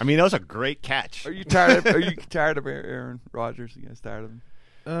 Yeah. I mean, that was a great catch. Are you tired of Aaron Rodgers? You guys tired of him?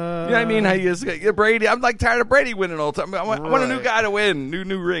 You know what I mean? How you just Brady? I'm like tired of Brady winning all the time. I want a new Right. guy to win,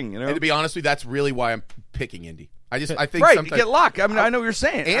 new ring. You know, And to be honest with you, that's really why I'm picking Indy. I think right? You sometimes get Luck. I mean, I know what you're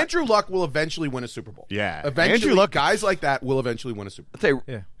saying. Andrew Luck will eventually win a Super Bowl. Yeah. Eventually, Andrew Luck- guys like that will eventually win a Super Bowl. I'll tell you,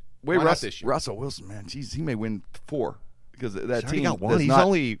 Yeah. wait, Why not this year? Russell Wilson, man, jeez, he may win 4 because that He's already team got one. does He's not-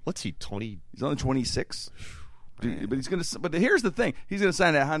 only what's he 20? He's only 26. Dude, but he's gonna. But here's the thing: he's gonna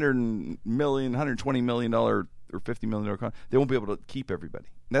sign a $120 million or $50 million contract. They won't be able to keep everybody.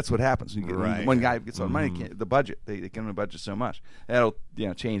 That's what happens. When you get, Right. One guy gets all the money. The budget they can only budget so much. That'll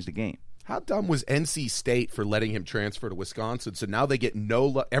change the game. How dumb was NC State for letting him transfer to Wisconsin? So now they get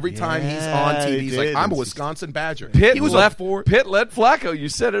no every time he's on Yeah, TV. they He's like, did. "I'm a Wisconsin Badger." Pitt he was left. a Pitt led Flacco. You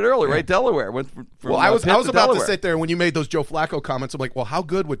said it earlier, right? Delaware went from. Well, I was Pitt about Delaware. to sit there when you made those Joe Flacco comments. I'm like, well, how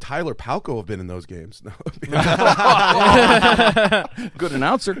good would Tyler Palko have been in those games? No. Good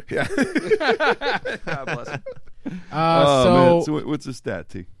announcer. Yeah. God bless him. So So what's the stat,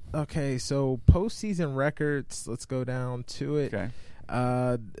 T? okay, so postseason records. Let's go down to it. Okay.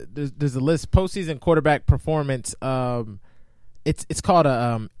 There's a list postseason quarterback performance. It's called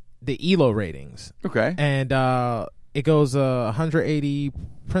the ELO ratings, Okay. and it goes 180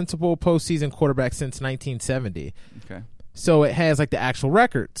 principal postseason quarterback since 1970. Okay. So it has like the actual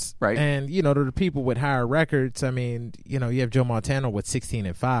records, Right. And to the people with higher records, I mean, you have Joe Montana with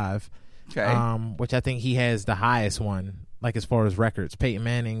 16-5, Okay. which I think he has the highest one, like as far as records. Peyton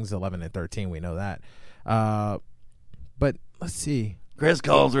Manning's 11-13. We know that, but let's see. Chris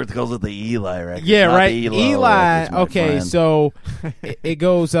Collinsworth calls it the Eli record. Yeah, not right. the Elo Eli. records, my Okay, friend. so it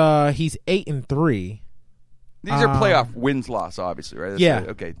goes. He's 8-3. These are playoff wins loss, obviously, right? That's Yeah.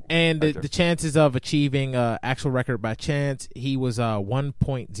 Okay. And Gotcha. the chances of achieving actual record by chance, he was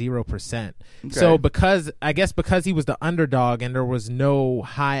 1.0%. So because he was the underdog and there was no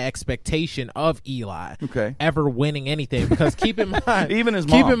high expectation of Eli ever winning anything. Because keep in mind, Even his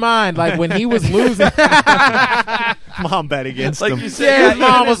keep mom. in mind, like when he was losing, Mom bet against Like him. you said, his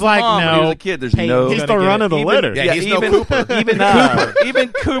mom even was like, mom, when he no. was a kid. There's Peyton- no. He's the gonna run get of the it. litter. Yeah, he's no even Cooper. Even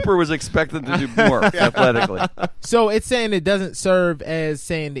Cooper was expected to do more athletically. So it's saying it doesn't serve as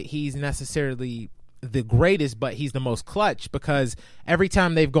saying that he's necessarily the greatest, but he's the most clutch because every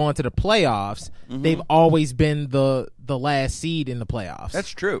time they've gone to the playoffs, they've always been the last seed in the playoffs. That's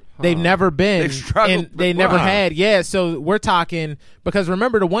true. They've never been. They've struggled, And they but never wow. had. Yeah, so we're talking because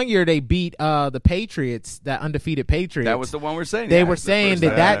remember the one year they beat the Patriots, that undefeated Patriots. That was the one we're saying. They Yeah, were it's the saying first that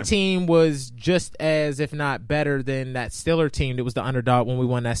time. that team was just as, if not better, than that Steeler team that was the underdog when we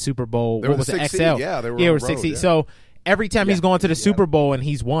won that Super Bowl. They What were was the it? sixth XL. seed. Yeah, they were Yeah, on we're the six road, seed. yeah. So every time he's gone to the Super Bowl and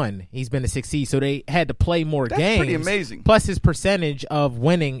he's won, he's been a 6 seed. So they had to play more That's games. pretty amazing. Plus his percentage of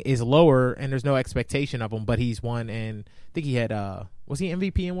winning is lower, and there's no expectation of him. But he's won, and I think he had was he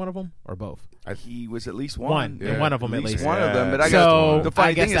MVP in one of them or both? He was at least One. one. In one of them, at least. One of them. But I So, got the funny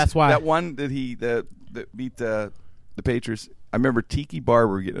I guess thing that's is why. that one that he that beat the Patriots. I remember Tiki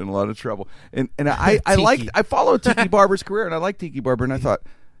Barber getting in a lot of trouble, and I Tiki. followed Tiki Barber's career, and I liked Tiki Barber, and I thought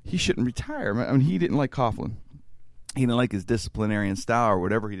he shouldn't retire. I mean, he didn't like Coughlin. He didn't like his disciplinarian style or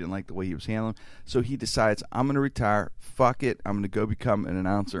whatever. He didn't like the way he was handling. So he decides, I'm going to retire. Fuck it. I'm going to go become an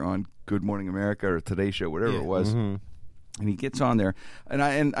announcer on Good Morning America or Today Show, whatever it was. And he gets on there,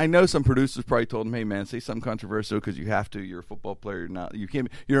 and I know some producers probably told him, "Hey man, say something controversial because you have to. You're a football player.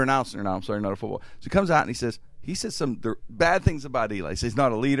 You're an announcer now. I'm sorry, not a football." So he comes out and he says some bad things about Eli. He says he's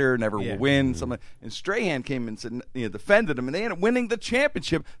not a leader, never will win. Something. And Strahan came and said, defended him, and they ended up winning the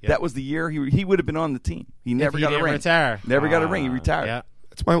championship. That was the year he would have been on the team. He never he got a didn't ring. retire. Never got a ring. He retired. Yeah.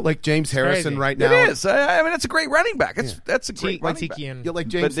 That's why, like James Harrison crazy. right now. It is. I mean, it's a great running back. That's a great running back. Tiki and Yeah, like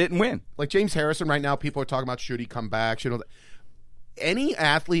But James, didn't win. like James Harrison right now. People are talking about should he come back? Should any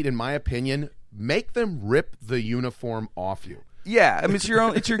athlete, in my opinion, make them rip the uniform off you. Yeah, I mean it's your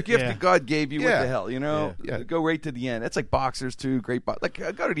gift Yeah. that God gave you. What Yeah. the hell, Yeah. Go right to the end. That's like boxers too. Great, go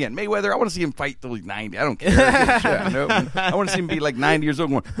to the end. Mayweather, I want to see him fight till he's 90. I don't care. I want to see him be like 90 years old,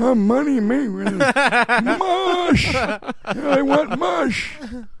 going, "Oh, money, Mayweather, mush. I want mush."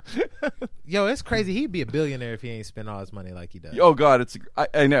 Yo, it's crazy. He'd be a billionaire if he ain't spent all his money like he does. Oh God,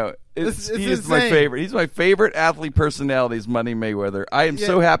 I know. It's He is my insane. favorite. He's my favorite athlete personality. Is Money Mayweather. I am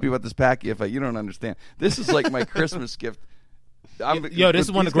so happy about this Pacquiao fight. You don't understand. This is like my Christmas gift. Yo, this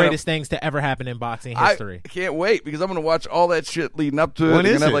is one of the greatest things to ever happen in boxing history. I can't wait because I'm going to watch all that shit leading up to it. When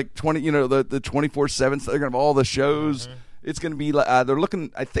They're is gonna have it? like 20, the 24/7. They're going to have all the shows. It's going to be like they're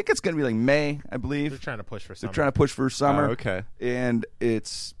looking. I think it's going to be like May, I believe. They're trying to push for They're something. trying to push for summer. Oh, okay. And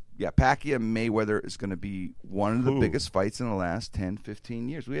it's Pacquiao Mayweather is going to be one of the Ooh. biggest fights in the last 10, 15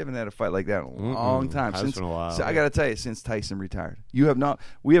 years. We haven't had a fight like that in a long time. Has been a while, I yeah. got to tell you, since Tyson retired, we have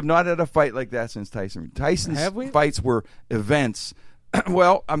not had a fight like that since Tyson. Tyson's Have we? fights were events.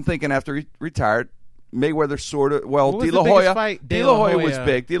 Well, I'm thinking after he retired, Mayweather sort of. Well, What was De the La biggest Hoya. fight? De De La La Hoya was Hoya.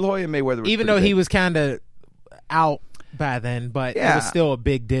 big. De La Hoya and Mayweather was Even pretty though he big. was kind of out by then, but it Yeah. was still a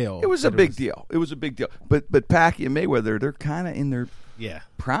big deal. It was a big deal. It was a big deal. But Pacquiao and Mayweather, they're kind of in their Yeah.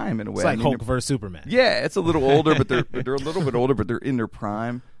 prime in a way. It's like I mean, Hulk they're- versus Superman. Yeah, it's a little older, but they're a little bit older, but they're in their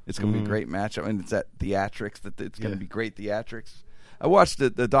prime. It's going to be a great matchup, and it's at theatrics. It's going to be great theatrics. I watched the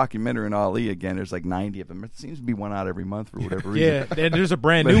documentary on Ali again. There's like 90 of them. It seems to be one out every month for whatever reason. Yeah, and there's a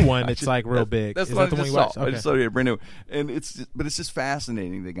brand new one that's like real big. That's Is what that the I one just you watched? saw. I just saw it brand new, and it's just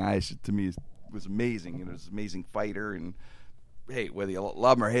fascinating. The guy to me was amazing. He was an amazing fighter, and hey, whether you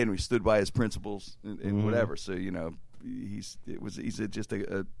love him or hate him, he stood by his principles and whatever. So he's just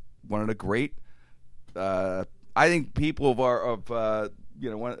a one of the great. I think people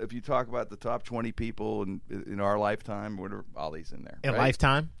if you talk about the top 20 people in our lifetime, whatever, Ali's in there. In right?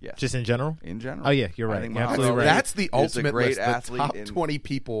 lifetime? Yes. Just in general? In general. Oh, yeah, you're I right. think You're Muhammad absolutely Ali right. That's the is a ultimate great list. The athlete top and- 20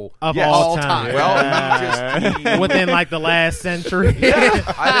 people Of Yes. all all time. time. Well, he just Within like the last century.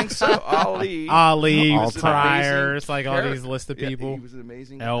 yeah, I think so. Ali, Ali, He was an Pryor, amazing it's like all character. these list of Yeah, people. he was an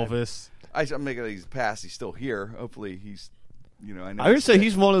amazing Elvis. I'm making these past. He's still here. Hopefully, he's. I know. I would say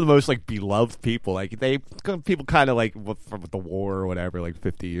he's one of the most beloved people. People kind of from the war or whatever,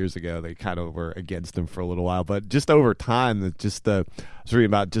 50 years ago, they kind of were against him for a little while. But just over time, I was reading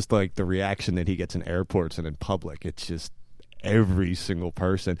about the reaction that he gets in airports and in public. It's just every single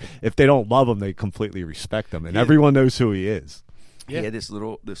person. If they don't love him, they completely respect him, and everyone knows who he is. He had this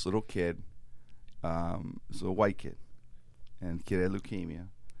little kid, this little white kid, and the kid had leukemia,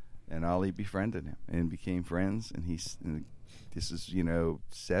 and Ali befriended him and became friends. And this is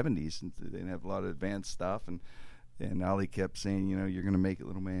 70s, and they didn't have a lot of advanced stuff, and Ali kept saying, you're gonna make it,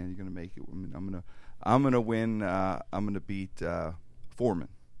 little man, you're gonna make it. I'm gonna win. I'm gonna beat Foreman,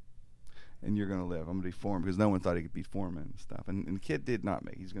 and you're gonna live. I'm gonna be Foreman, because no one thought he could beat Foreman and stuff. And the kid did not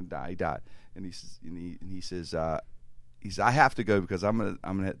make it. He's gonna die. He died, and he says. I have to go because I'm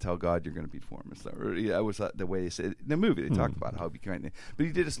gonna tell God you're gonna beat Foreman. So that was the way they said it. In the movie. They talked about how he became, but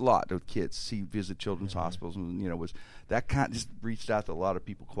he did this a lot with kids. He visited children's hospitals, and was that kind just reached out to a lot of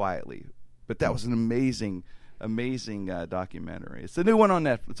people quietly. But that was an amazing documentary. It's the new one on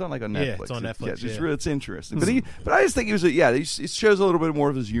Netflix. It's on Netflix. Yeah, it's on Netflix. It's interesting. But I just think it shows a little bit more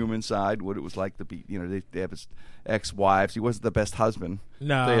of his human side, what it was like to be. They have his ex-wives. He wasn't the best husband.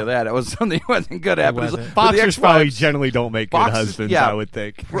 No, I'll tell you that. It was something he wasn't good at. Boxers probably generally don't make good husbands. I would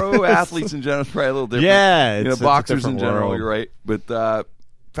think pro athletes in general is probably a little different. Yeah, boxers in general. World. You're right, but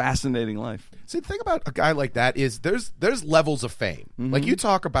fascinating life. See, the thing about a guy like that is there's levels of fame. Mm-hmm. Like you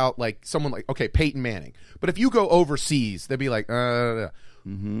talk about someone like Peyton Manning, but if you go overseas, they'd be like,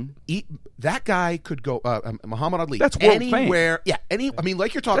 Mm-hmm. That guy could go Muhammad Ali. That's world anywhere. fame. Yeah, I mean,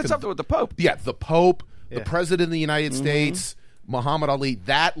 like you're talking. That's something with the Pope. Yeah, the Pope, the President of the United States, Muhammad Ali.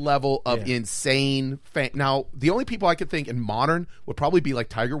 That level of insane fame. Now, the only people I could think in modern would probably be like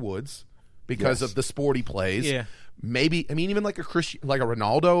Tiger Woods because of the sport he plays. Yeah. Maybe even like a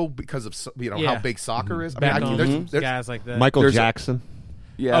Ronaldo because of how big soccer is. I mean, there's guys like that. Michael Jackson.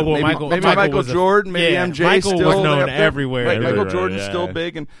 Yeah, maybe Michael Jordan, maybe MJ. Michael still was known everywhere. Right, Michael Everywhere, Jordan's still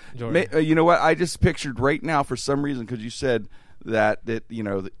big, and you know what? I just pictured right now for some reason because you said that the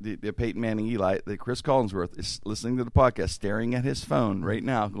Peyton Manning Eli, that Chris Collinsworth is listening to the podcast, staring at his phone right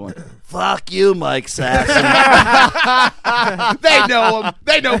now, going, "Fuck you, Mike Saxon." They know him.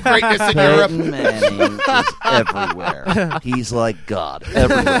 They know greatness in Europe. Peyton Manning is everywhere. He's like God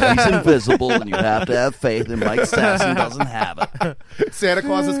everywhere. He's invisible, and you have to have faith. And Mike Saxon doesn't have it. Santa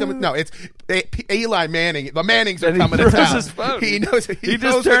Claus is coming. No, it's Eli Manning. The Mannings are coming to town. His phone. He knows. He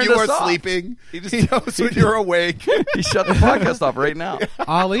knows when you are sleeping. He knows when you're awake. He shut the podcast off right now.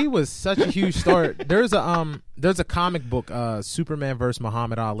 Ali was such a huge star. There's a comic book, Superman vs.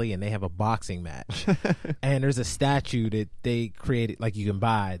 Muhammad Ali, and they have a boxing match. And there's a statue that they created, like you can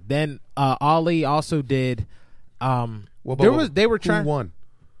buy. Then Ali also did. They were trying. Who won?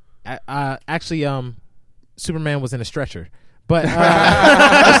 Actually, Superman was in a stretcher. But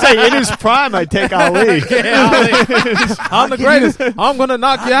I say in his prime, I'd take Ali. Yeah, Ali. I'm the greatest. I'm gonna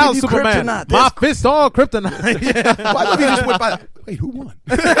knock you out, Superman. My fist all kryptonite. Yeah. Why don't you just went by? Wait, who won?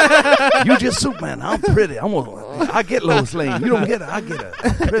 You just Superman. I'm pretty. I get Lois Lane. You don't get her. I get her.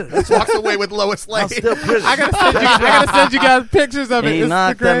 I'm pretty. Walks away with Lois Lane. I'm still pretty. I gotta send you guys pictures of it. He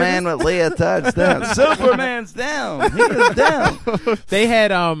knocked the man with leotards down. Superman's down. He is down. They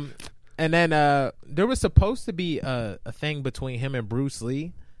had and then there was supposed to be a thing between him and Bruce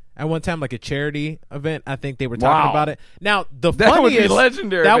Lee at one time, like a charity event. I think they were talking about it. Now that would be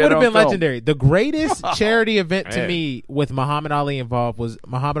legendary. That would have been legendary. The greatest charity event to me with Muhammad Ali involved was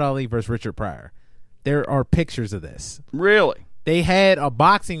Muhammad Ali versus Richard Pryor. There are pictures of this. Really? They had a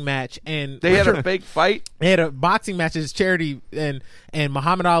boxing match, and they had a fake fight. They had a boxing match as charity, and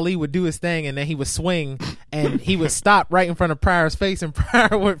Muhammad Ali would do his thing, and then he would swing, and he would stop right in front of Pryor's face, and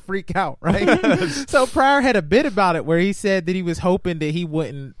Pryor would freak out, right? So Pryor had a bit about it where he said that he was hoping that he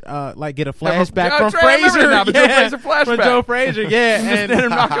wouldn't get a flashback from Frazier. From Joe Frazier, yeah. And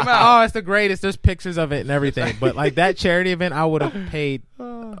knock him out. Oh, it's the greatest. There's pictures of it and everything. But like that charity event, I would have paid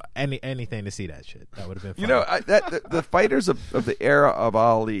anything to see that shit. That would have been fun. You know, the fighters of the era of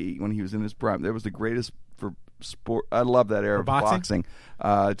Ali when he was in his prime, that was the greatest for sport. I love that era of boxing.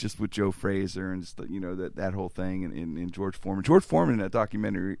 Just with Joe Frazier and just that whole thing and George Foreman. George Foreman in that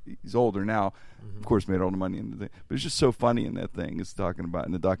documentary, he's older now, of course, made all the money in the thing, but it's just so funny in that thing. It's talking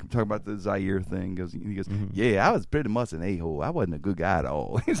about the Zaire thing. He goes, yeah, I was pretty much an a-hole. I wasn't a good guy at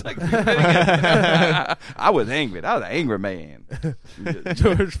all. He's like, I was angry. I was an angry man.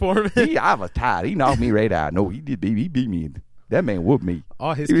 George Foreman. I was tired. He knocked me right out. No, he did. He beat me. That man whooped me.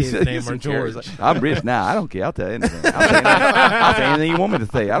 All his kids' names are George. I'm rich now. I don't care. I'll tell you anything. I'll say anything you want me to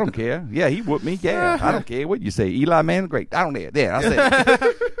say. I don't care. Yeah, he whooped me. Yeah, I don't care what you say. Eli Man, great. I don't care. Yeah, I'll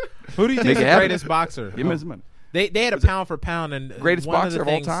say. Who do you think is the greatest boxer? Give him his money. They had a pound for pound, and greatest one boxer of the of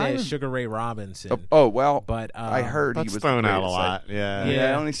all things time? said Sugar Ray Robinson. But I heard he was thrown out a lot.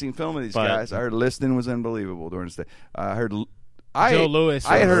 Yeah, I only seen film of these guys. I heard listening was unbelievable during this day. I heard Joe Louis.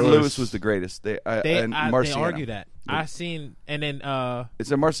 I had heard Lewis was the greatest. They argue that. I seen, and then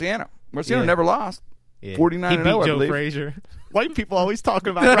it's a Marciano. Marciano never lost. 49-0, I believe. Joe Frazier. White people always talking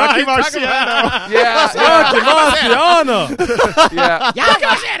about Rocky Marciano. Yeah, Rocky Marciano. Yeah,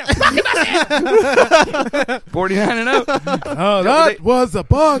 Rocky Marciano. 49-0. Oh, that was a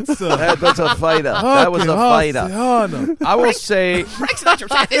boxer. That's a fighter. That was a fighter. I will say. Frank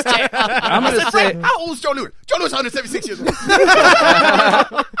Sinatra had his chair. I'm going to say. How old is Joe Louis? Joe Louis 176 years old.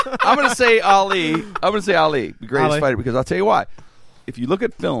 I'm going to say Ali. I'm going to say Ali, the greatest fighter, because I'll tell you why. If you look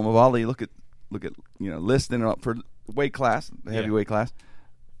at film of Ali, look at listing up for weight class, the heavyweight class.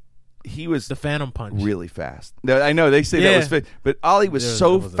 He was the Phantom Punch, really fast. I know they say that was fit, but Ali was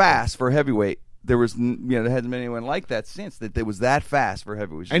so fast for heavyweight. there was there hasn't been anyone like that since. That was that fast for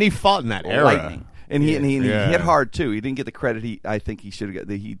heavyweight. And he fought in that era. Lightning. And he hit hard too. He didn't get the credit I think he should have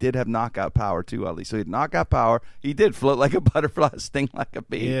got. He did have knockout power too, Ali. So he had knockout power. He did float like a butterfly, sting like a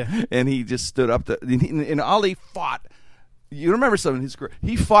bee. Yeah. And he just stood up and Ali fought. You remember some of his career?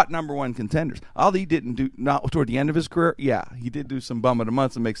 He fought number one contenders. Ali didn't do not toward the end of his career. Yeah, he did do some bum of the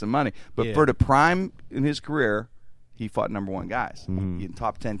months and make some money. But for the prime in his career, he fought number one guys. He had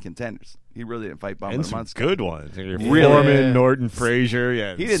top 10 contenders. He really didn't fight bum of the months. Good ones. Foreman, Norton, Frazier.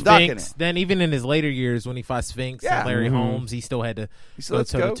 Yeah, he didn't duck in it. Then even in his later years when he fought Spinks and Larry Holmes, he still had to go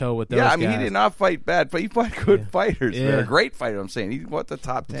toe to toe with those guys. Yeah, I mean he did not fight bad, but he fought good fighters. Yeah. A great fighter. I'm saying he fought the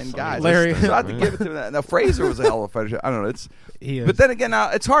top 10 guys. Larry, so I have to give it to him. Now Frazier was a hell of a fighter. I don't know. But then again,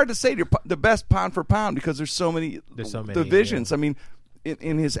 now it's hard to say the best pound for pound because there's so many divisions. I mean,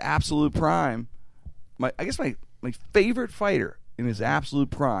 in his absolute prime, my favorite fighter in his absolute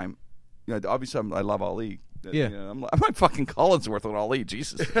prime. Obviously, I love Ali. Yeah, I'm like fucking Collinsworth on Ali.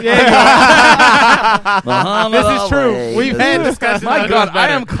 Jesus. This is true. We've had discussions. My God, I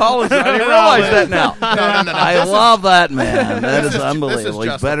am Collinsworth. I didn't realize that now. No. I love that man. That is unbelievable.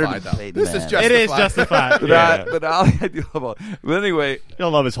 He's better than Peyton This is justified. It is justified. But Ali, I do love Ali. But anyway,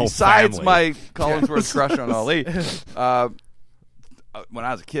 you'll love his whole besides family. my Collinsworth crush on Ali, when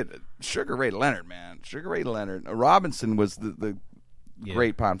I was a kid, Sugar Ray Leonard, man, Robinson was the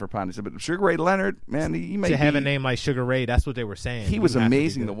great pound for pound. But Sugar Ray Leonard, man, he made to have a name like Sugar Ray. That's what they were saying. He was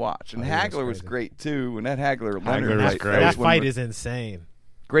amazing to watch, and Hagler was great too. And that Hagler Leonard was fight, great. That fight is insane.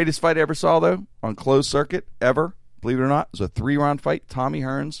 Greatest fight I ever saw though on closed circuit ever. Believe it or not, it was a 3-round fight. Tommy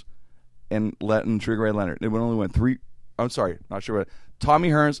Hearns and Sugar Ray Leonard. It only went 3. I'm sorry, not sure what. Tommy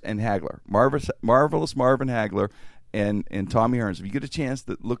Hearns and Hagler, marvelous Marvin Hagler. And Tommy Hearns. If you get a chance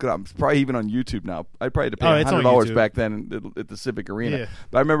to look it up, it's probably even on YouTube now. I probably had to pay $100 back then at the Civic Arena. Yeah.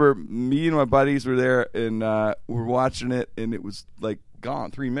 But I remember me and my buddies were there and we're watching it, and it was like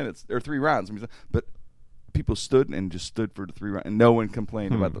gone 3 minutes or 3 rounds. But people stood for the 3 rounds, and no one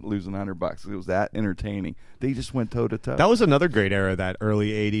complained about losing $100. It was that entertaining. They just went toe to toe. That was another great era, that early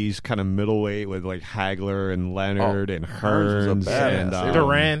 '80s kind of middleweight with like Hagler and Leonard and Hearns and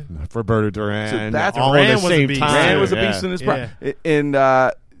Duran, Roberto Duran. So that's all Duran at the same was a time. Duran was a beast in his prime. And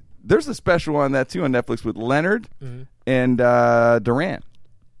there's a special on that too on Netflix with Leonard and Duran.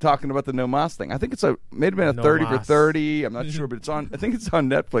 Talking about the No Mas thing. I think it's may have been a 30 for 30. I'm not sure, but it's on. I think it's on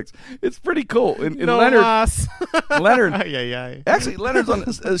Netflix. It's pretty cool. And No Leonard, Mas. Leonard. Actually, Leonard's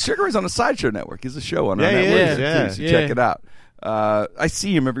on Sugar Ray's on a Sideshow Network. He's a show on our he network. is, yeah. Too, so check it out. I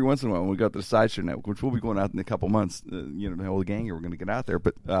see him every once in a while when we go to the Sideshow Network, which we'll be going out in a couple months. The whole gang here, we're going to get out there.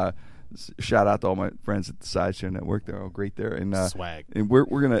 But shout out to all my friends at the Sideshow Network. They're all great there. And swag. And we're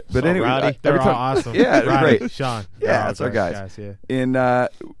gonna. But anyway, Rowdy. They're all awesome. Yeah, they're Roddy, great. Sean. Yeah, that's our guys. Yeah. And the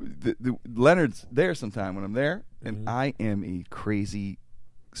Leonard's there sometime when I'm there, and I am a crazy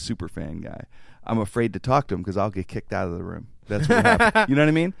super fan guy. I'm afraid to talk to him because I'll get kicked out of the room. That's what happens. You know what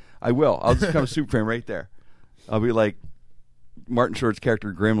I mean? I will. I'll just become a super fan right there. I'll be like Martin Short's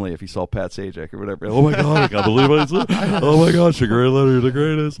character Grimley if he saw Pat Sajak or whatever. Oh my God, I can't believe it. Oh my God, Sugar Ray Leonard, the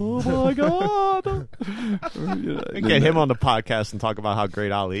greatest. Oh my God. Get him on the podcast and talk about how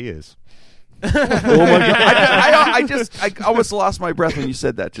great Ali is. Oh my God. I almost lost my breath when you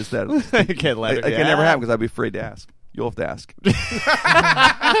said that. Just that. You can't let it. I can never happen because I'd be afraid to ask. You'll have to ask.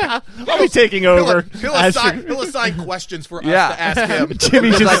 I'll be taking over. He'll assign questions for us to ask him.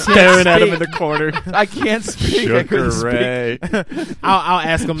 Jimmy's just staring at him in the corner. I can't speak. Sugar Ray. I'll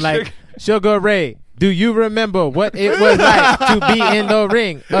ask him like, Sugar Ray, do you remember what it was like to be in the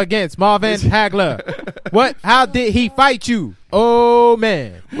ring against Marvin Hagler? How did he fight you? Oh,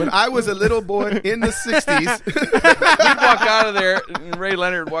 man. When I was a little boy in the 60s. We'd walk out of there, and Ray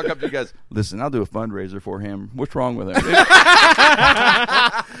Leonard would walk up to you guys. Listen, I'll do a fundraiser for him. What's wrong with him? You're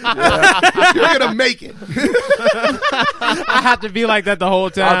going to make it. I have to be like that the whole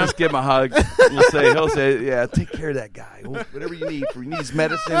time. I'll just give him a hug. He'll say, yeah, take care of that guy. Whatever you need. If he needs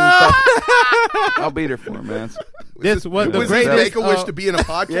medicine and stuff, I'll be there for him, man. This was the Was his greatest. Make-A-Wish to be in a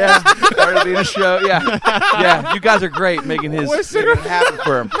podcast? Yeah, part of being a show. Yeah. You guys are great making it happen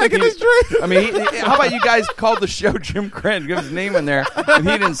for him. Making his dream. I mean, how about you guys called the show Jim Crenn, give his name in there, and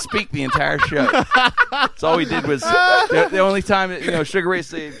he didn't speak the entire show. So all he did was the only time that, Sugar Ray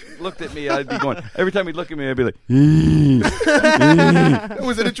looked at me, I'd be going. Every time he'd look at me, I'd be like, It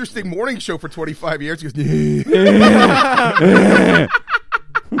was an interesting morning show for 25 years. He goes,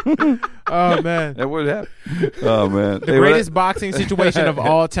 Oh, man. that would happen. Oh man, The greatest boxing situation of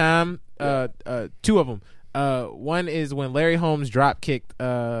all time. Two of them. One is when Larry Holmes drop kicked.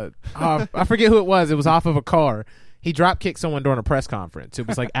 I forget who it was. It was off of a car. He drop kicked someone during a press conference. It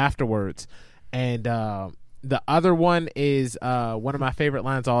was like afterwards, And the other one is one of my favorite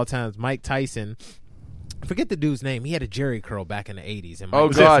lines of all time. Mike Tyson. I forget the dude's name. He had a Jerry curl back in the 80s. And Oh,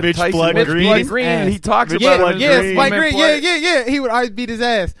 Mike God. Mitch Tyson, Blood Mitch Green? Blood Green. And he talks Mitch about Blood it. Green. Spike Women Green. play. Yeah. He would always beat his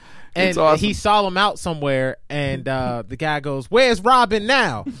ass. And It's awesome. he saw him out somewhere, and the guy goes, "Where's Robin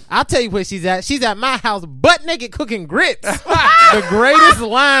now?" I'll tell you where she's at. She's at my house, butt naked, cooking grits. The greatest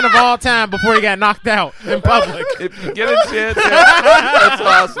line of all time before he got knocked out in public. If you get a chance, that's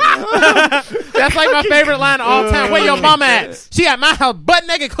awesome. That's like my favorite line of all time. Where your mama at? She at my house, butt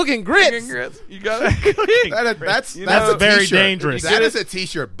naked, cooking grits. You got it. That's know, a very t-shirt. dangerous. That is a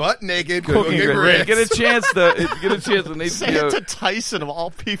t-shirt. Butt naked, Cooking cooking grits. grits. Get a chance to. If you get a chance, and Santa Tyson of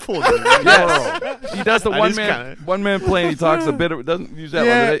all people. Yes. He does the That one is man kinda- 1 minute plane. He talks a bit. Doesn't use that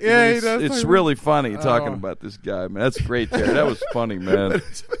Yeah, one. But yeah, he it's, does It's talk really funny talking about this guy, man. That's great, Terry. That was funny, man.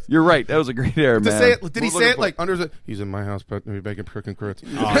 You're right. That was a great air, To man. say it, did he We're say it looking like under the? He's in my house, but bacon, cooking grits. Oh,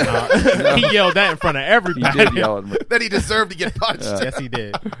 no. He yelled that in front of for- everybody. He did yell at me. That he deserved to get punched. Yes, he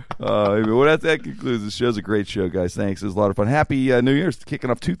did. Well, that concludes the show. It's a great show, guys. Thanks. It was a lot of fun. Happy New Year's. Kicking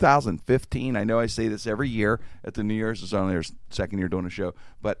off 2015. I know I say this every year at the New Year's. It's only our second year doing a show.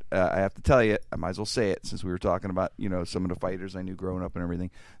 But I have to tell you, I might as well say it since we were talking about, some of the fighters I knew growing up and everything,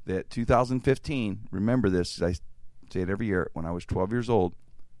 that 2015, remember this, I say it every year, when I was 12 years old,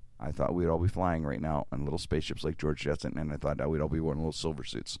 I thought we'd all be flying right now on little spaceships like George Jetson, and I thought that we'd all be wearing little silver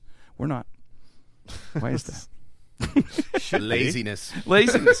suits. We're not. Why is that? Laziness.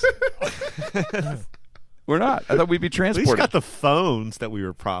 Laziness. We're not. I thought we'd be At least transported. got the phones that we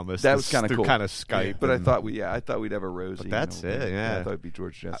were promised. That was kinda through cool. kind of Skype. But I and- thought we'd have a Rosie. But that's it, yeah. I thought it'd be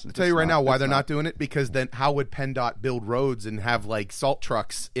George Jetson. I'll tell you right now why they're not doing it, because then how would PennDOT build roads and have like salt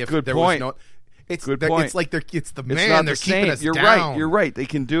trucks if Good there point. was no? It's Good they're- point. It's like it's the It's man. not They're the keeping same. us You're down. right. You're right. They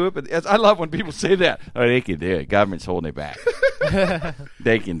can do it, but I love when people say that. Oh, they can do it. Government's holding it back.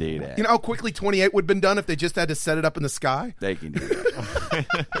 They can do that. You know how quickly 28 would have been done if they just had to set it up in the sky? They can do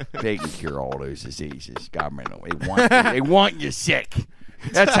that. They can cure all those diseases. Government, they want you sick.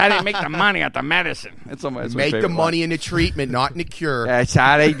 That's how they make the money out the medicine. That's my Make the favorite money line. in the treatment, not in the cure. That's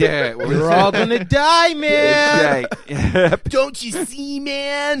how they do it. We're all gonna die, man. That's right. Don't you see,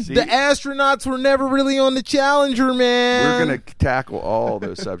 man? See? The astronauts were never really on the Challenger, man. We're going to tackle all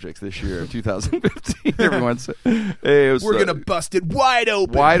those subjects this year in 2015. Everyone's hey, it was, We're gonna bust it wide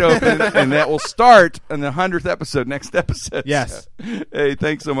open. wide open, and that will start on the 100th episode, next episode. Yes. So, hey,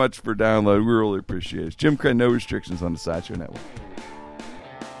 thanks so much for downloading. We really appreciate it. It's Jim Crenn, no restrictions on the Sideshow Network.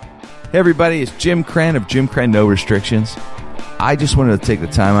 Hey, everybody, it's Jim Crenn of Jim Crenn No Restrictions. I just wanted to take the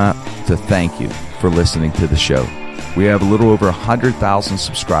time out to thank you for listening to the show. We have a little over 100,000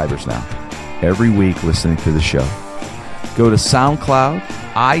 subscribers now, every week listening to the show. Go to SoundCloud,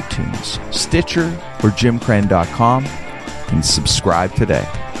 iTunes, Stitcher, or jimcrenn.com and subscribe today.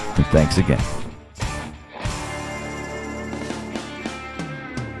 And thanks again.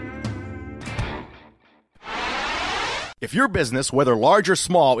 If your business, whether large or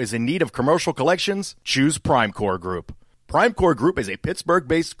small, is in need of commercial collections, choose Primecore Group. Primecore Group is a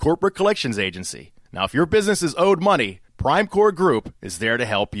Pittsburgh-based corporate collections agency. Now, if your business is owed money, Primecore Group is there to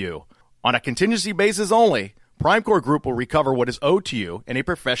help you. On a contingency basis only, Primecore Group will recover what is owed to you in a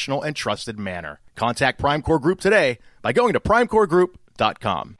professional and trusted manner. Contact Primecore Group today by going to primecoregroup.com.